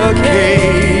her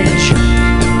cage,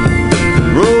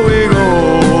 growing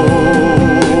old.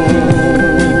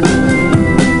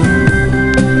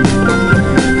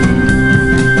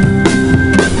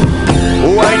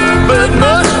 White bird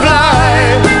must fly,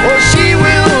 or she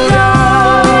will die.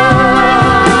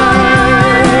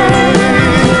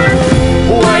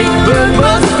 White bird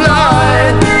must fly,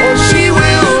 or she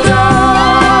will die.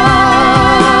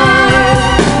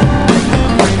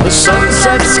 The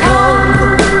sunsets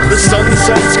come, the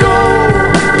sunsets go,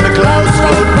 and the clouds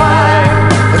float by,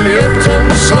 and the earth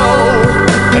turns slow,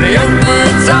 and a young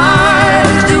bird's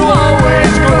eyes do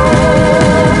always glow,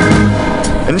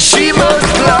 and she must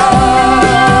fly.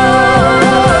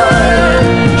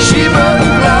 She must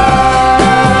fly.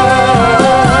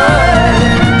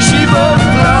 She must fly.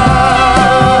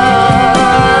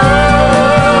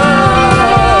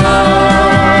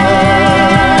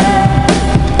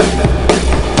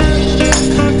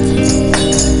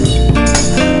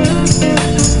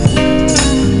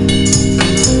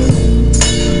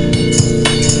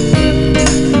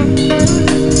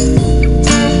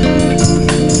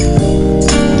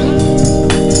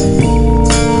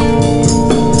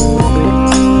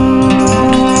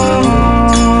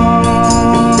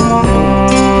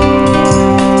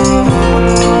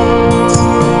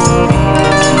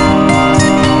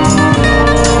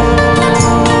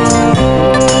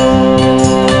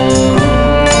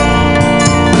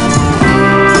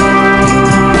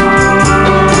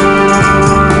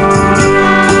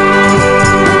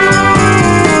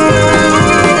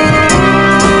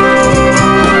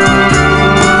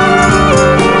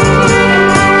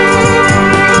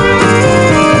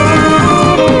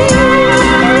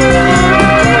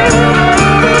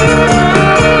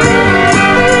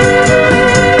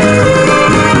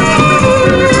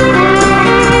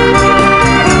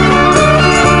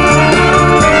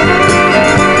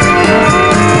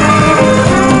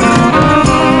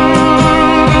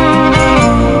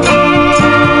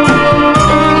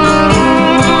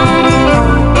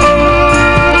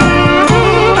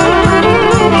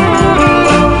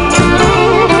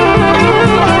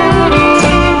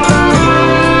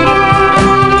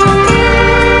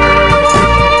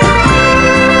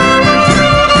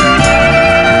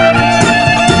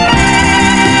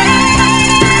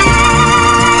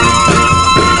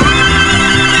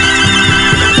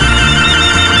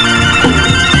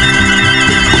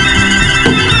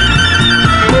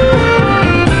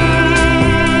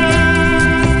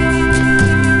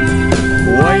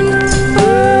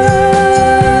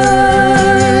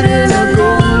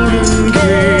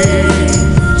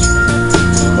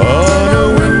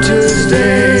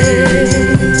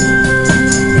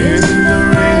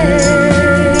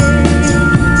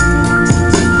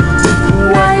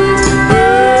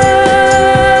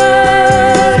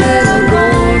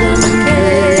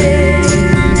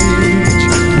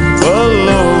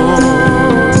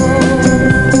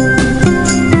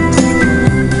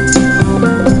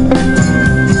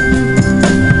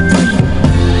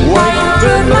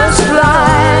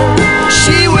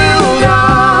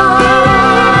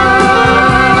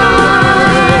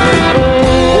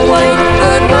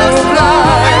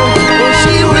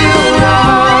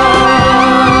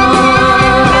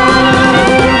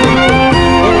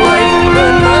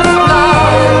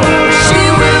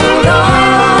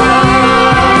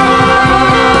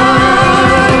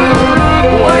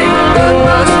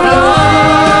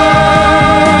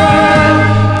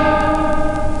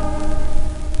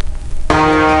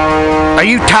 Are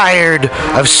you tired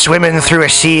of swimming through a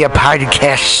sea of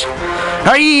podcasts?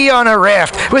 Are ye on a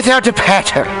raft without a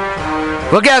paddle?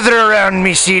 Well, gather around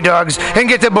me, sea dogs, and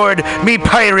get aboard me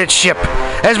pirate ship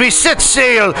as we set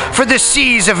sail for the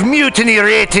seas of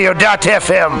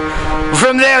MutinyRadio.fm.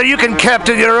 From there, you can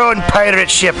captain your own pirate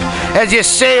ship as you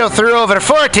sail through over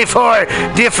 44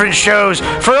 different shows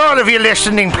for all of your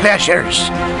listening pleasures.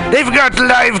 They've got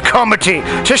live comedy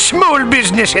to small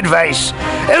business advice,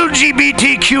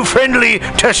 LGBTQ friendly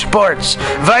to sports,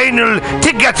 vinyl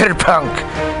to gutter punk.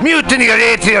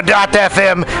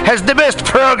 MutinyRadio.fm has the best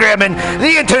programming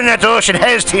the internet ocean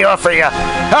has to offer you.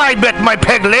 I bet my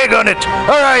peg leg on it,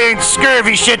 or I ain't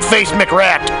scurvy shit-faced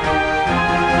McRat.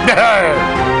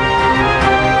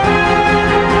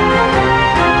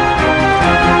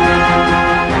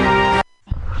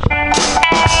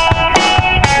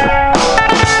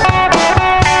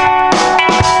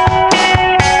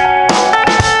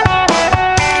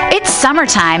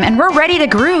 Summertime, and we're ready to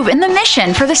groove in the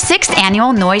Mission for the 6th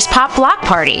annual Noise Pop Block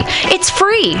Party. It's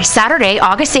free Saturday,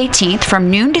 August 18th from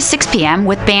noon to 6 p.m.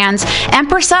 with bands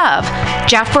Empress of,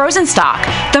 Jeff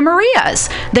Rosenstock, The Marias,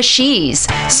 The She's,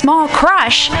 Small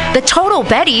Crush, The Total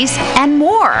Bettys, and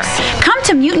more. Come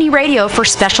to Mutiny Radio for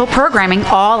special programming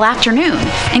all afternoon,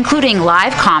 including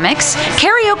live comics,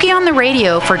 karaoke on the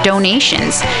radio for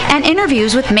donations, and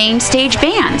interviews with main stage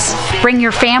bands. Bring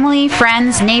your family,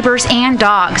 friends, neighbors, and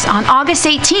dogs on August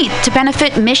 18th to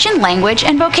benefit Mission Language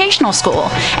and Vocational School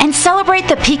and celebrate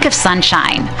the peak of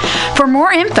sunshine. For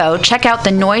more info, check out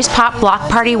the Noise Pop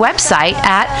Block Party website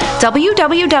at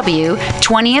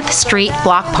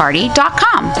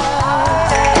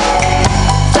www.20thstreetblockparty.com.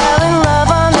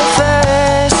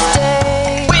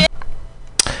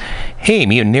 Hey,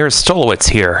 Mutineers, Stolowitz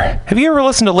here. Have you ever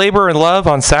listened to Labor and Love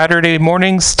on Saturday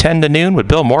mornings, 10 to noon with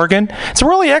Bill Morgan? It's a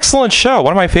really excellent show,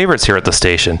 one of my favorites here at the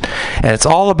station. And it's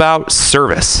all about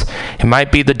service. It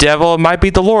might be the devil, it might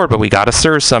be the Lord, but we gotta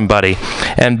serve somebody.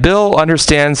 And Bill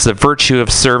understands the virtue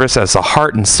of service as the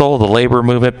heart and soul of the labor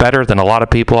movement better than a lot of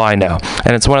people I know.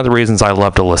 And it's one of the reasons I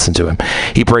love to listen to him.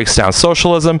 He breaks down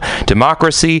socialism,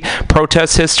 democracy,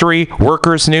 protest history,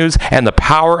 workers' news, and the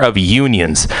power of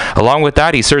unions. Along with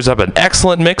that, he serves up an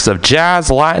excellent mix of jazz,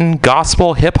 Latin,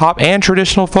 gospel, hip-hop, and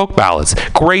traditional folk ballads.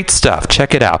 Great stuff.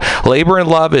 Check it out. Labor and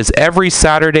Love is every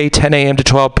Saturday, 10 a.m. to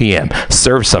 12 p.m.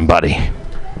 Serve somebody.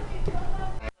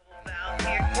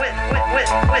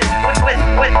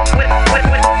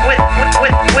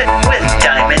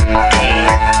 Diamond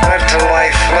Keys. Let the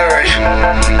life flourish. We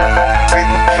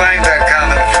find that